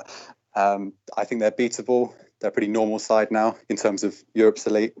problem. But I think they're beatable. They're a pretty normal side now in terms of Europe's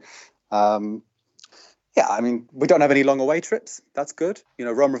elite. I mean, we don't have any long away trips. That's good.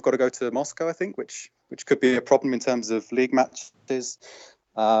 Roma have got to go to Moscow, I think, which could be a problem in terms of league matches.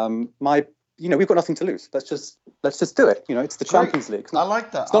 We've got nothing to lose. Let's just do it. It's the Champions League. I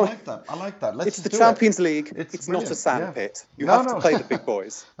like that. I like that. It's the Champions League. It's not a sandpit. You have to play the big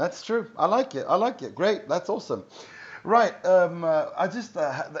boys. That's true. I like it. Great. That's awesome. Right. I just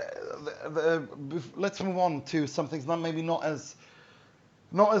let's move on to something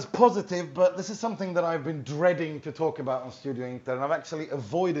not as positive, but this is something that I've been dreading to talk about on Studio Inter, and I've actually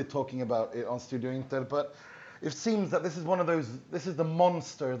avoided talking about it on Studio Inter, but it seems that this is the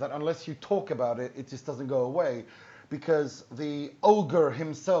monster that unless you talk about it, it just doesn't go away, because the ogre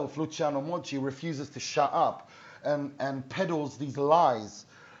himself, Luciano Moggi, refuses to shut up and peddles these lies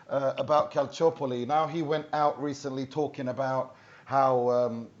about Calciopoli. Now he went out recently talking about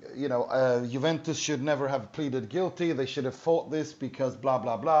how Juventus should never have pleaded guilty. They should have fought this because blah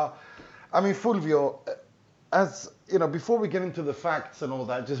blah blah. I mean, Fulvio, before we get into the facts and all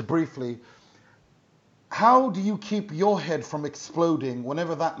that, just briefly, How do you keep your head from exploding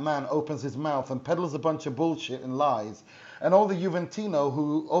whenever that man opens his mouth and peddles a bunch of bullshit and lies? And all the Juventini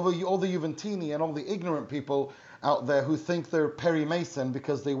and all the ignorant people out there who think they're Perry Mason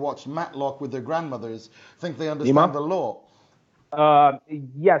because they watch Matlock with their grandmothers, think they understand the law.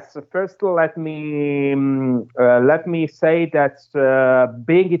 Yes. First, let me say that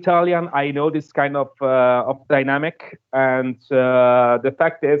being Italian, I know this kind of dynamic, and the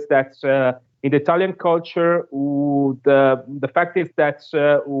fact is that in the Italian culture, the fact is that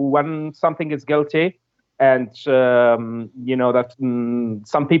when something is guilty, and that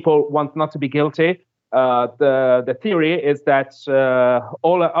some people want not to be guilty, the theory is that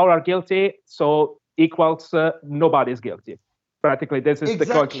all are guilty, so equals nobody is guilty. Practically, this is the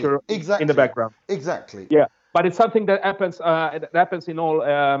culture in the background. Exactly. Yeah, but it's something that happens. It happens in all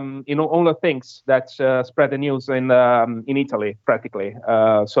the things that spread the news in Italy, practically.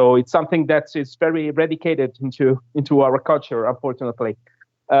 So it's something that is very eradicated into our culture, unfortunately.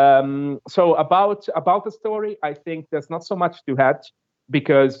 So about the story, I think there's not so much to add,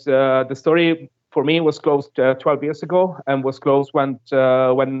 because the story for me was closed 12 years ago, and was closed when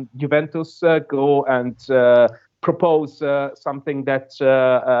Juventus go and propose something that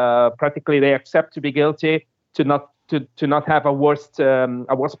practically they accept to be guilty, to not have a worse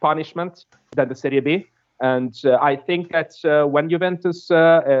punishment than the Serie B. And I think that when Juventus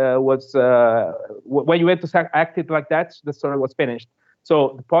acted like that, the story was finished.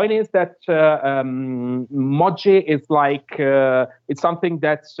 So the point is that Moggi is like it's something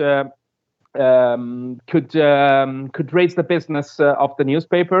that could raise the business of the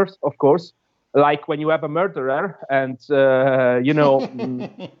newspapers, of course. Like when you have a murderer, and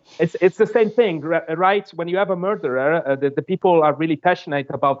it's the same thing, right? When you have a murderer, the people are really passionate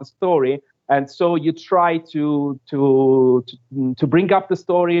about the story, and so you try to bring up the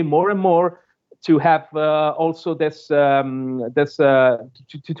story more and more, to have also this to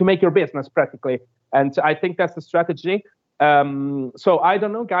make your business practically. And I think that's the strategy. So I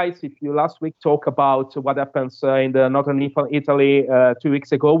don't know, guys, if you last week talk about what happens in the northern Italy 2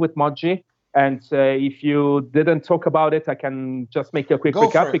 weeks ago with Moggi. And if you didn't talk about it, I can just make a quick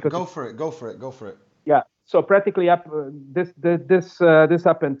recap. Go for it. Yeah. So practically, this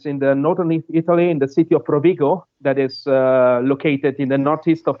happened in the northern Italy, in the city of Rovigo, that is located in the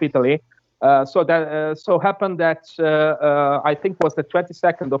northeast of Italy. So happened that I think was the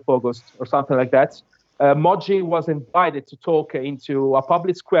 22nd of August or something like that. Moggi was invited to talk into a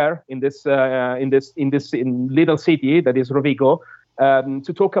public square in this little city that is Rovigo,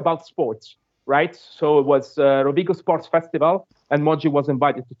 to talk about sports, right? So it was Rovigo Sports Festival, and Moggi was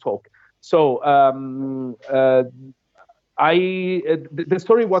invited to talk. So the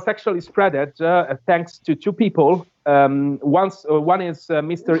story was actually spreaded thanks to two people. One is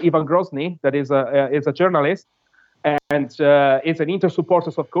Mr. Ivan Grozny, that is a journalist, and is an Inter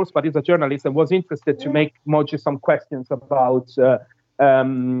supporter, of course, but he's a journalist and was interested to make Moggi some questions about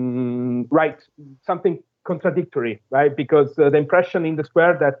something contradictory, right? Because the impression in the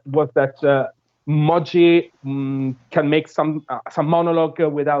square that Moggi can make some monologue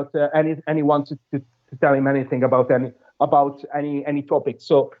without anyone to tell him anything about any topic.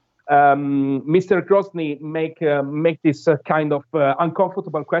 So Mr. Grozny make this kind of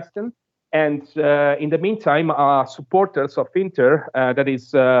uncomfortable question, and in the meantime, supporters of Inter that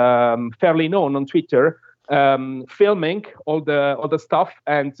is fairly known on Twitter, filming all the stuff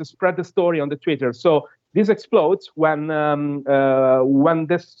and to spread the story on the Twitter. So this explodes when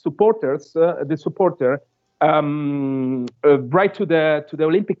the supporter write to the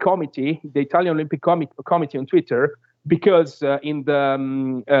Olympic Committee, the Italian Olympic Committee on Twitter, because in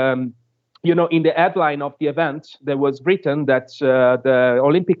the headline of the event there was written that the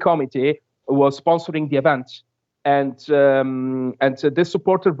Olympic Committee was sponsoring the event, and this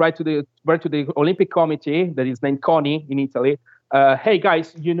supporter write to the Olympic Committee, that is named CONI in Italy. Hey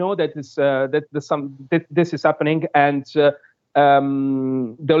guys, you know that this is happening, and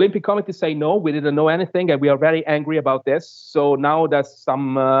the Olympic Committee say no, we didn't know anything, and we are very angry about this. So now there's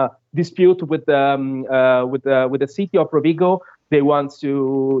some dispute with the city of Rovigo. They want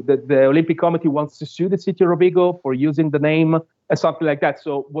the Olympic Committee wants to sue the city of Rovigo for using the name and something like that.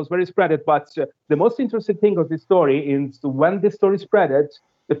 So it was very spreaded. But the most interesting thing of this story is when this story spreaded,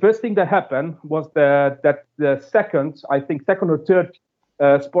 the first thing that happened was that the second or third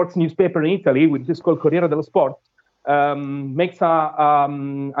sports newspaper in Italy, which is called Corriere dello Sport, makes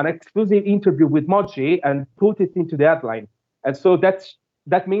an exclusive interview with Moggi and put it into the headline. And so that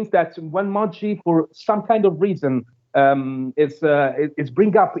means that when Moggi, for some kind of reason, is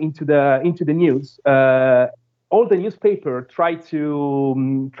bring up into the news, all the newspaper try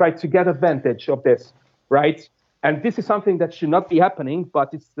to get advantage of this. right? And this is something that should not be happening,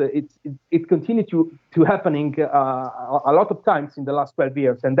 but it continued to happening a lot of times in the last 12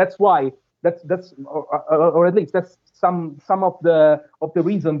 years, and that's why or at least that's some of the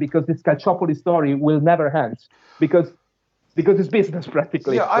reason, because this Calciopoli story will never end, because it's business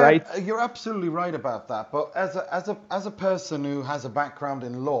practically, right? You're absolutely right about that. But as a person who has a background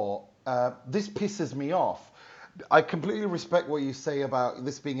in law, this pisses me off. I completely respect what you say about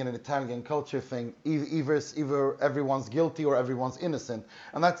this being an Italian culture thing. Either everyone's guilty or everyone's innocent,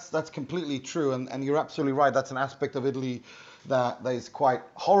 and that's completely true. And you're absolutely right. That's an aspect of Italy that is quite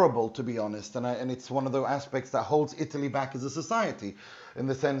horrible, to be honest. And it's one of the aspects that holds Italy back as a society, in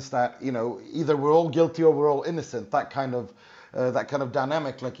the sense that, you know, either we're all guilty or we're all innocent. That kind of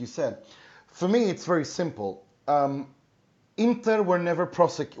dynamic, like you said. For me, it's very simple. Inter were never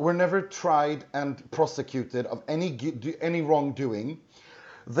tried and prosecuted of any wrongdoing.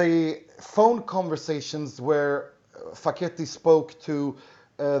 The phone conversations where Facchetti spoke to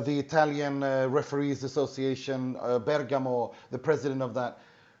the Italian Referees Association, Bergamo, the president of that,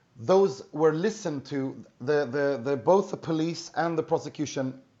 those were listened to. Both the police and the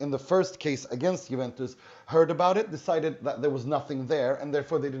prosecution in the first case against Juventus heard about it, decided that there was nothing there, and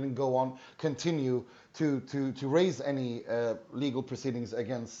therefore they didn't continue to raise any legal proceedings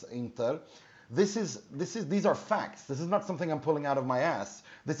against Inter. These are facts. This is not something I'm pulling out of my ass.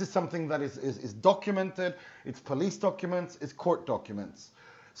 This is something that is documented. It's police documents, it's court documents.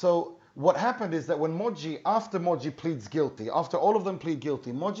 So what happened is that when after Moggi pleads guilty, after all of them plead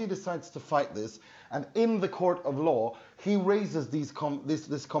guilty, Moggi decides to fight this, and in the court of law, he raises this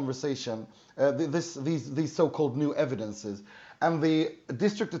conversation, these so-called new evidences. And the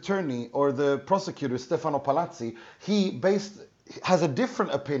district attorney, or the prosecutor, Stefano Palazzi, has a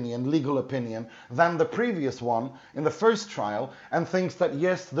different legal opinion, than the previous one in the first trial, and thinks that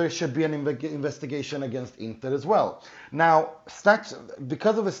yes, there should be an investigation against Inter as well. Now,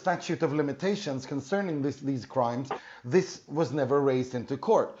 because of the statute of limitations concerning these crimes, this was never raised into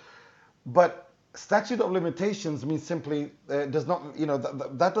court. But statute of limitations means simply does not, you know,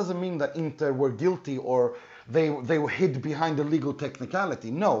 that doesn't mean that Inter were guilty or they were hid behind a legal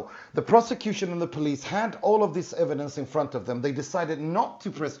technicality. No, the prosecution and the police had all of this evidence in front of them. They decided not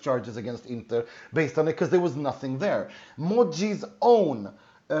to press charges against Inter based on it because there was nothing there. Moggi's own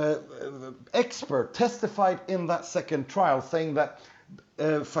expert testified in that second trial, saying that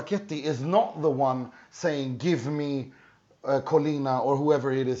Facchetti is not the one saying, give me Collina or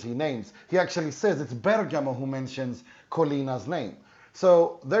whoever it is he names. He actually says it's Bergamo who mentions Collina's name.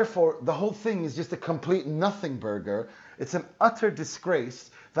 So therefore, the whole thing is just a complete nothing burger. It's an utter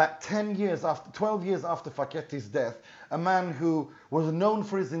disgrace that 12 years after Facchetti's death, a man who was known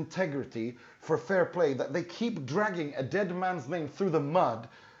for his integrity, for fair play, that they keep dragging a dead man's name through the mud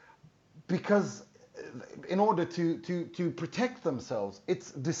because in order to protect themselves.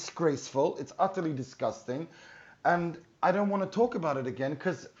 It's disgraceful. It's utterly disgusting. And I don't want to talk about it again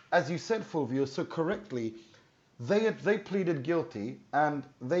because, as you said, Fulvio, so correctly, they pleaded guilty and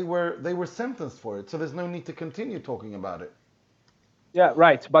they were sentenced for it. So there's no need to continue talking about it. Yeah,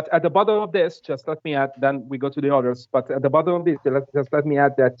 right. But at the bottom of this, just let me add, then we go to the others. But at the bottom of this, let me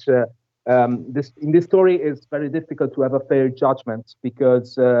add that in this story, it's very difficult to have a fair judgment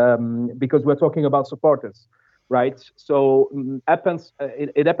because we're talking about supporters, right? So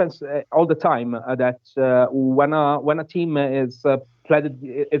it happens all the time that when a team is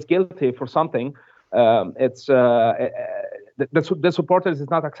guilty for something, the supporters is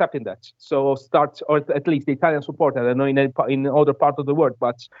not accepting that. So or at least the Italian supporter, I don't know in other part of the world,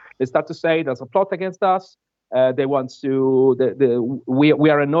 but they start to say there's a plot against us. They want to, we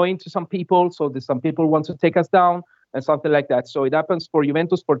are annoying to some people, so some people want to take us down and something like that. So it happens for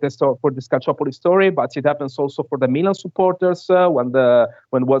Juventus for this Calciopoli story, but it happens also for the Milan supporters when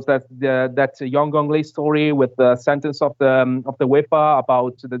was that young Anglais story with the sentence of the UEFA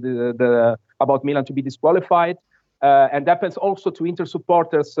about Milan to be disqualified. And that happens also to Inter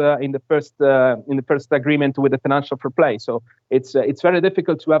supporters in the first agreement with the financial fair play. So it's very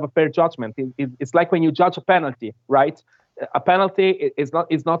difficult to have a fair judgment. It's like when you judge a penalty, right? A penalty is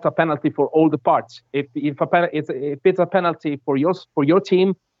not a penalty for all the parts. If it's a penalty for your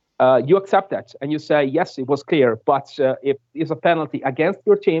team, you accept that and you say yes, it was clear. But if it's a penalty against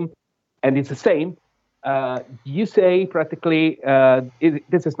your team and it's the same, you say practically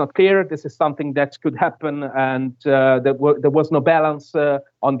this is not clear. This is something that could happen, and there was no balance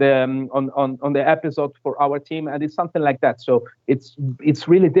on the episode for our team, and it's something like that. So it's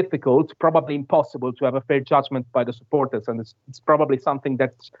really difficult, probably impossible, to have a fair judgment by the supporters, and it's probably something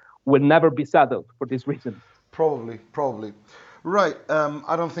that will never be settled for this reason. Probably. Right.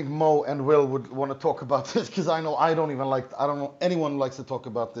 I don't think Mo and Will would want to talk about this because I know I don't know anyone likes to talk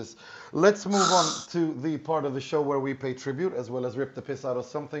about this. Let's move on to the part of the show where we pay tribute as well as rip the piss out of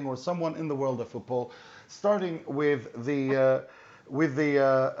something or someone in the world of football, starting with the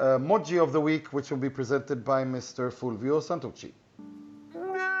Moji of the week, which will be presented by Mr. Fulvio Santucci.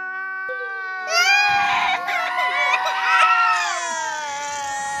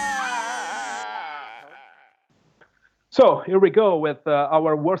 So here we go with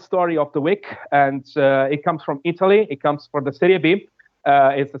our worst story of the week, and it comes from Italy. It comes from the Serie B.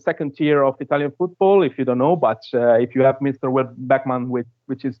 It's the second tier of Italian football, if you don't know. But if you have Mr. Will Beckman,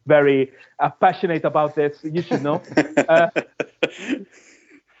 which is very passionate about this, you should know.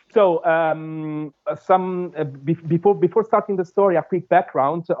 Before starting the story, a quick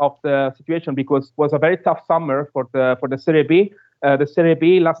background of the situation, because it was a very tough summer for the Serie B. The Serie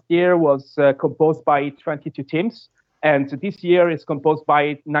B last year was composed by 22 teams. And this year is composed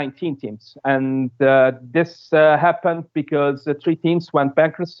by 19 teams. And this happened because 3 teams went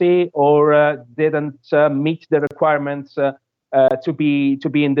bankruptcy or didn't meet the requirements to be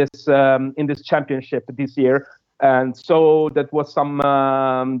in this championship this year. And so that was some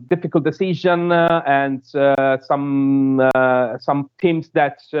difficult decision and some teams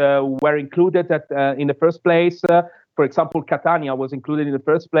that were included in the first place. For example, Catania was included in the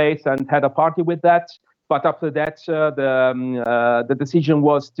first place and had a party with that. But after that, the decision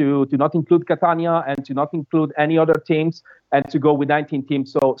was to not include Catania and to not include any other teams and to go with 19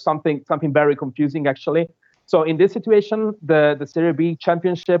 teams. So something very confusing, actually. So in this situation, the Serie B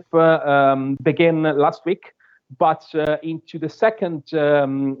championship began last week, but into the second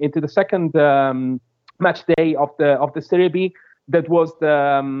match day of the Serie B, that was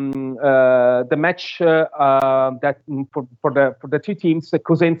the match that for the 2 teams,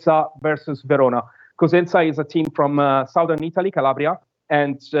 Cosenza versus Verona. Cosenza is a team from southern Italy, Calabria,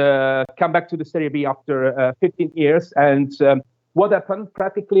 and come back to the Serie B after 15 years. And what happened?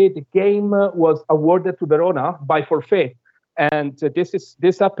 Practically, the game was awarded to Verona by forfeit. And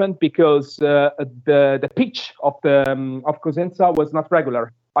this happened because the pitch of Cosenza was not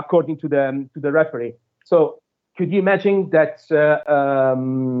regular, according to the referee. So could you imagine that?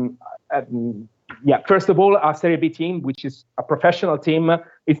 First of all, our Serie B team, which is a professional team,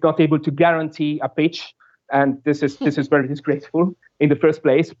 is not able to guarantee a pitch, and this is very disgraceful in the first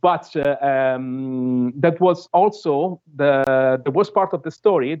place. But that was also the worst part of the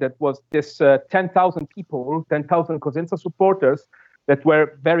story. That was this 10,000 people, 10,000 Cosenza supporters that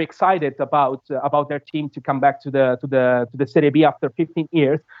were very excited about their team to come back to the Serie B after 15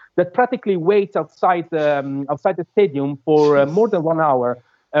 years. That practically wait outside the stadium for more than 1 hour.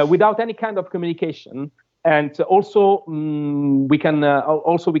 Without any kind of communication, and also we can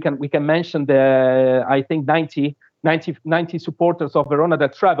mention the I think 90 supporters of Verona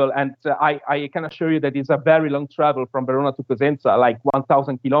that travel, and I can assure you that it's a very long travel from Verona to Cosenza, like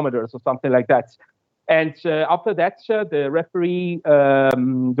 1,000 kilometers or something like that. And after that, the referee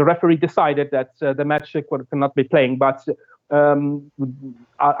decided that the match cannot be playing. But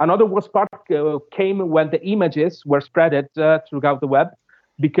another worst part came when the images were spread throughout the web.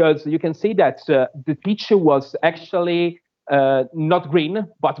 Because you can see that the pitch was actually not green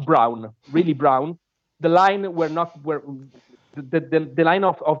but brown, really brown. The line the line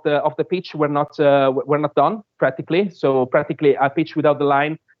of the pitch were not done practically. So practically a pitch without the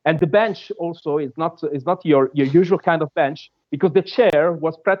line, and the bench also is not your usual kind of bench, because the chair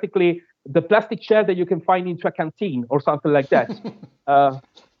was practically the plastic chair that you can find into a canteen or something like that.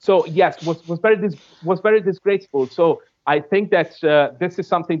 So yes, was very disgraceful. So I think that this is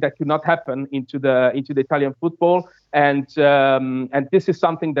something that could not happen into the Italian football, and this is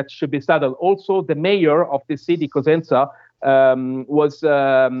something that should be settled. Also, the mayor of the city, Cosenza, was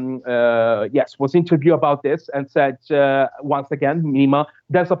interviewed about this and said once again, Mima,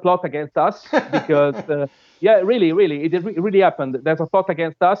 there's a plot against us because really it really happened. There's a plot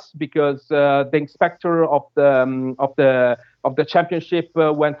against us because the inspector of the championship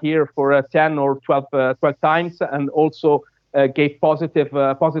went here for 10 or 12 times and also gave positive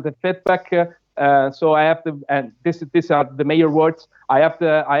feedback. So I have and these are the mayor words. I have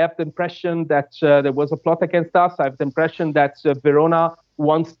the impression that there was a plot against us. I have the impression that Verona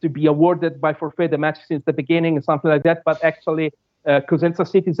wants to be awarded by forfeit the match since the beginning and something like that. But actually, Cosenza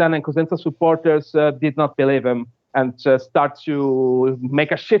citizen and Cosenza supporters did not believe him and start to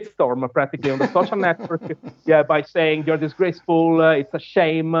make a shitstorm practically on the social network, by saying you're disgraceful, it's a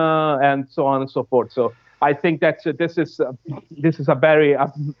shame, and so on and so forth. So I think that this is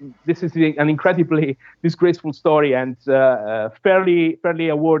an incredibly disgraceful story, and fairly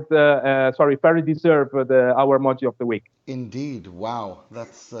deserve our Moji of the week. Indeed. Wow.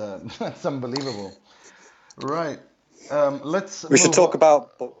 That's that's unbelievable. Right. We should talk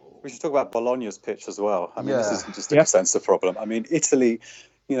about Bologna's pitch as well. I mean, this isn't just a defensive problem. I mean, Italy,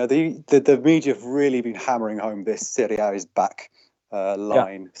 the media have really been hammering home this Serie A is back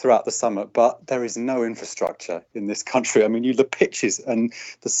line throughout the summer, but there is no infrastructure in this country. I mean, the pitches and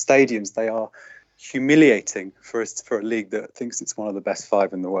the stadiums, they are humiliating for a league that thinks it's one of the best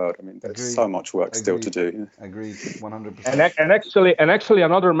 5 in the world. I mean, there's so much work still to do. Agreed, 100%. And actually,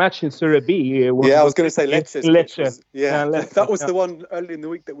 another match in Serie B. I was going to say Lecce. That was the one early in the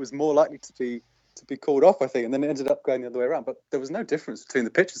week that was more likely to be called off, I think, and then it ended up going the other way around. But there was no difference between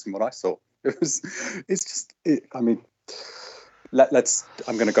the pitches from what I saw. I'm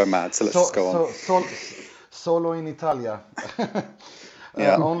going to go mad, so let's just go on. Solo in Italia.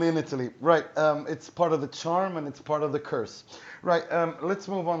 Only in Italy. Right. It's part of the charm and it's part of the curse. Right. Let's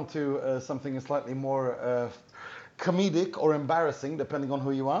move on to something slightly more comedic or embarrassing, depending on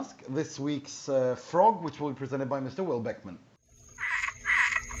who you ask. This week's Frog, which will be presented by Mr. Will Beckman.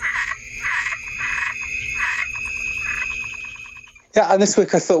 Yeah, and this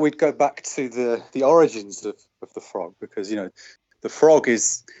week I thought we'd go back to the origins of the Frog, because the Frog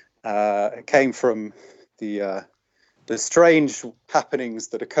came from the strange happenings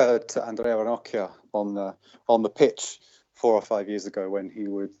that occurred to Andrea Ranocchia on the pitch 4 or 5 years ago, when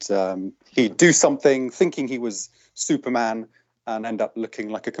he'd do something thinking he was Superman and end up looking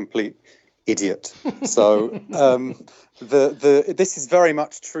like a complete idiot. So this is very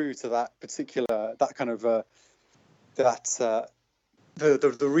much true to that particular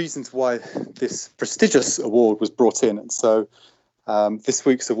the reasons why this prestigious award was brought in. And so this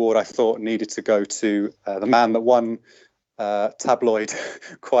week's award, I thought, needed to go to the man that one tabloid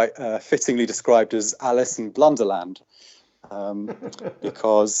quite fittingly described as Alisson Blunderland,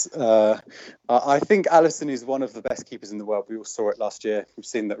 because I think Alisson is one of the best keepers in the world. We all saw it last year. We've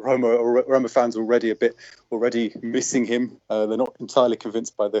seen that Roma fans already missing him. They're not entirely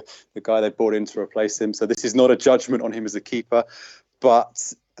convinced by the guy they brought in to replace him. So this is not a judgment on him as a keeper.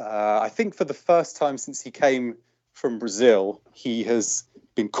 But I think for the first time since he came from Brazil, he has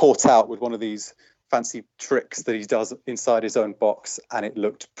been caught out with one of these fancy tricks that he does inside his own box, and it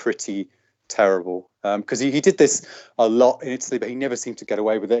looked pretty terrible. Because he did this a lot in Italy, but he never seemed to get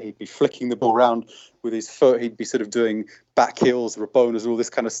away with it. He'd be flicking the ball around with his foot. He'd be sort of doing back heels, rabonas, all this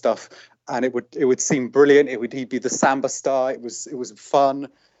kind of stuff, and it would seem brilliant. He'd be the samba star. It was fun,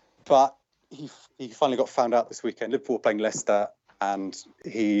 but he finally got found out this weekend. Liverpool were playing Leicester, and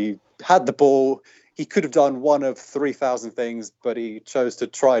he had the ball. He could have done one of 3,000 things, but he chose to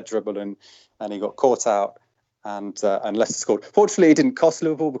try a dribble, and he got caught out, and Leicester scored. Fortunately, it didn't cost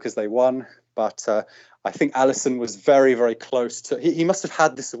Liverpool because they won, but I think Alisson was very, very close to. He must have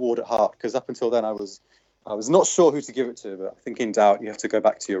had this award at heart, because up until then I was not sure who to give it to, but I think in doubt you have to go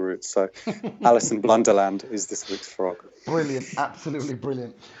back to your roots. So Alisson Blunderland is this week's Frog. Brilliant, absolutely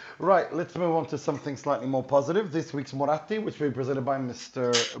brilliant. Right, let's move on to something slightly more positive. This week's Moratti, which will be presented by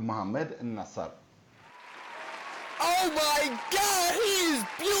Mr. Mohamed Nassar. Oh my God, he is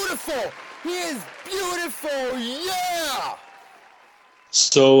beautiful! He is beautiful, yeah!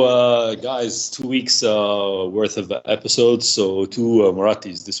 So, guys, 2 weeks worth of episodes, so 2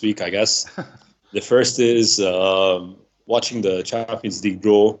 Morattis this week, I guess. The first is watching the Champions League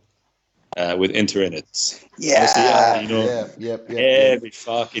draw with Inter in it. Yeah. Honestly, every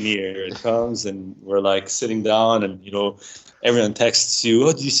fucking year it comes, and we're like sitting down, and everyone texts you,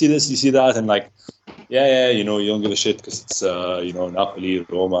 "Oh, did you see this? Did you see that?" And like, yeah, you don't give a shit because it's Napoli,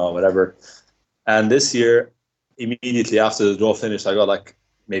 Roma, whatever. And this year, immediately after the draw finished, I got like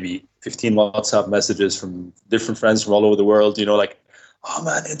maybe 15 WhatsApp messages from different friends from all over the world. Like, "Oh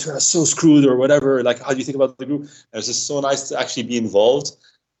man, Inter are so screwed," or whatever. Like, how do you think about the group? And it's just so nice to actually be involved.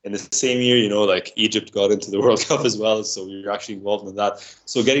 In the same year, like Egypt got into the World Cup as well, so we were actually involved in that.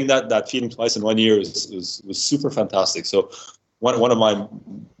 So getting that feeling twice in 1 year was super fantastic. So one of my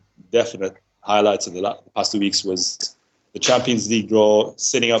definite highlights of the past 2 weeks was the Champions League draw,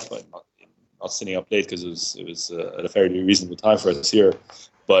 sitting up, not sitting up late because it was at a fairly reasonable time for us here,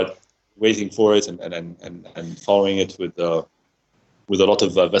 but waiting for it and following it with a lot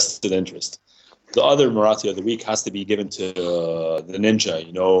of vested interest. The other Moratti of the week has to be given to the Ninja.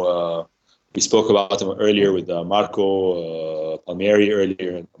 We spoke about him earlier with Marco Palmieri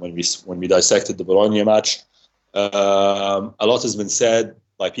earlier when we dissected the Bologna match. A lot has been said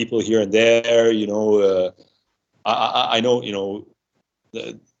by people here and there. I know.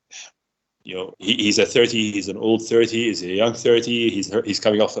 he's a 30. He's an old 30. He's a young 30. He's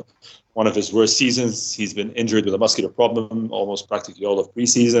coming off one of his worst seasons. He's been injured with a muscular problem almost practically all of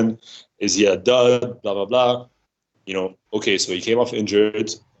preseason. Is he a dud? Blah blah blah. Okay, so he came off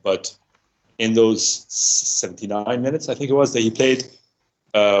injured, but in those 79 minutes, I think it was, that he played,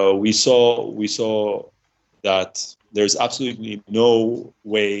 we saw that there's absolutely no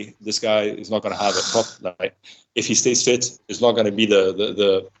way this guy is not going to have a problem. Like, if he stays fit, is not going to be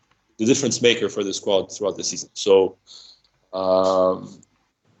the difference maker for the squad throughout the season. So, for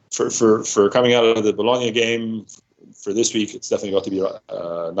coming out of the Bologna game for this week, it's definitely got to be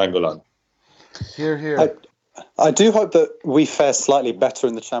Nainggolan. Here. I do hope that we fare slightly better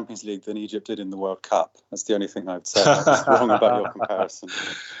in the Champions League than Egypt did in the World Cup. That's the only thing I would say. I was wrong about your comparison.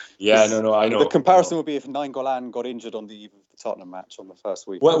 Yeah, no, I know. The comparison would be if Nainggolan got injured on the eve of the Tottenham match on the first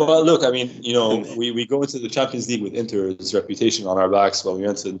week. Well, look, I mean, we go into the Champions League with Inter's reputation on our backs, while we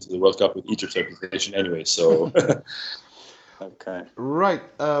went into the World Cup with Egypt's reputation anyway, so... Okay. Right.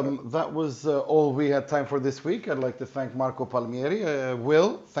 That was all we had time for this week. I'd like to thank Marco Palmieri.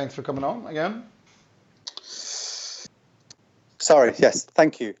 Will, thanks for coming on again. Sorry, yes,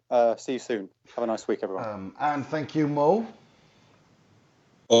 thank you. See you soon. Have a nice week, everyone. And thank you, Mo.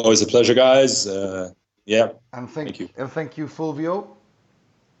 Always a pleasure, guys. Yeah. And thank you. And thank you, Fulvio.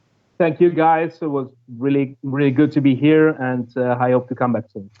 Thank you, guys. It was really, really good to be here, and I hope to come back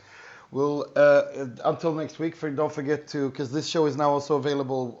soon. Well, until next week, don't forget to, because this show is now also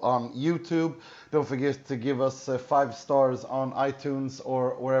available on YouTube, don't forget to give us 5 stars on iTunes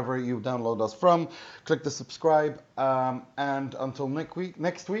or wherever you download us from. Click the subscribe. And until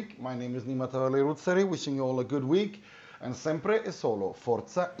next week, my name is Nima Tavalli Rutsari, wishing you all a good week. And sempre e solo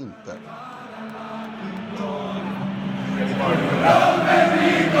Forza Inter.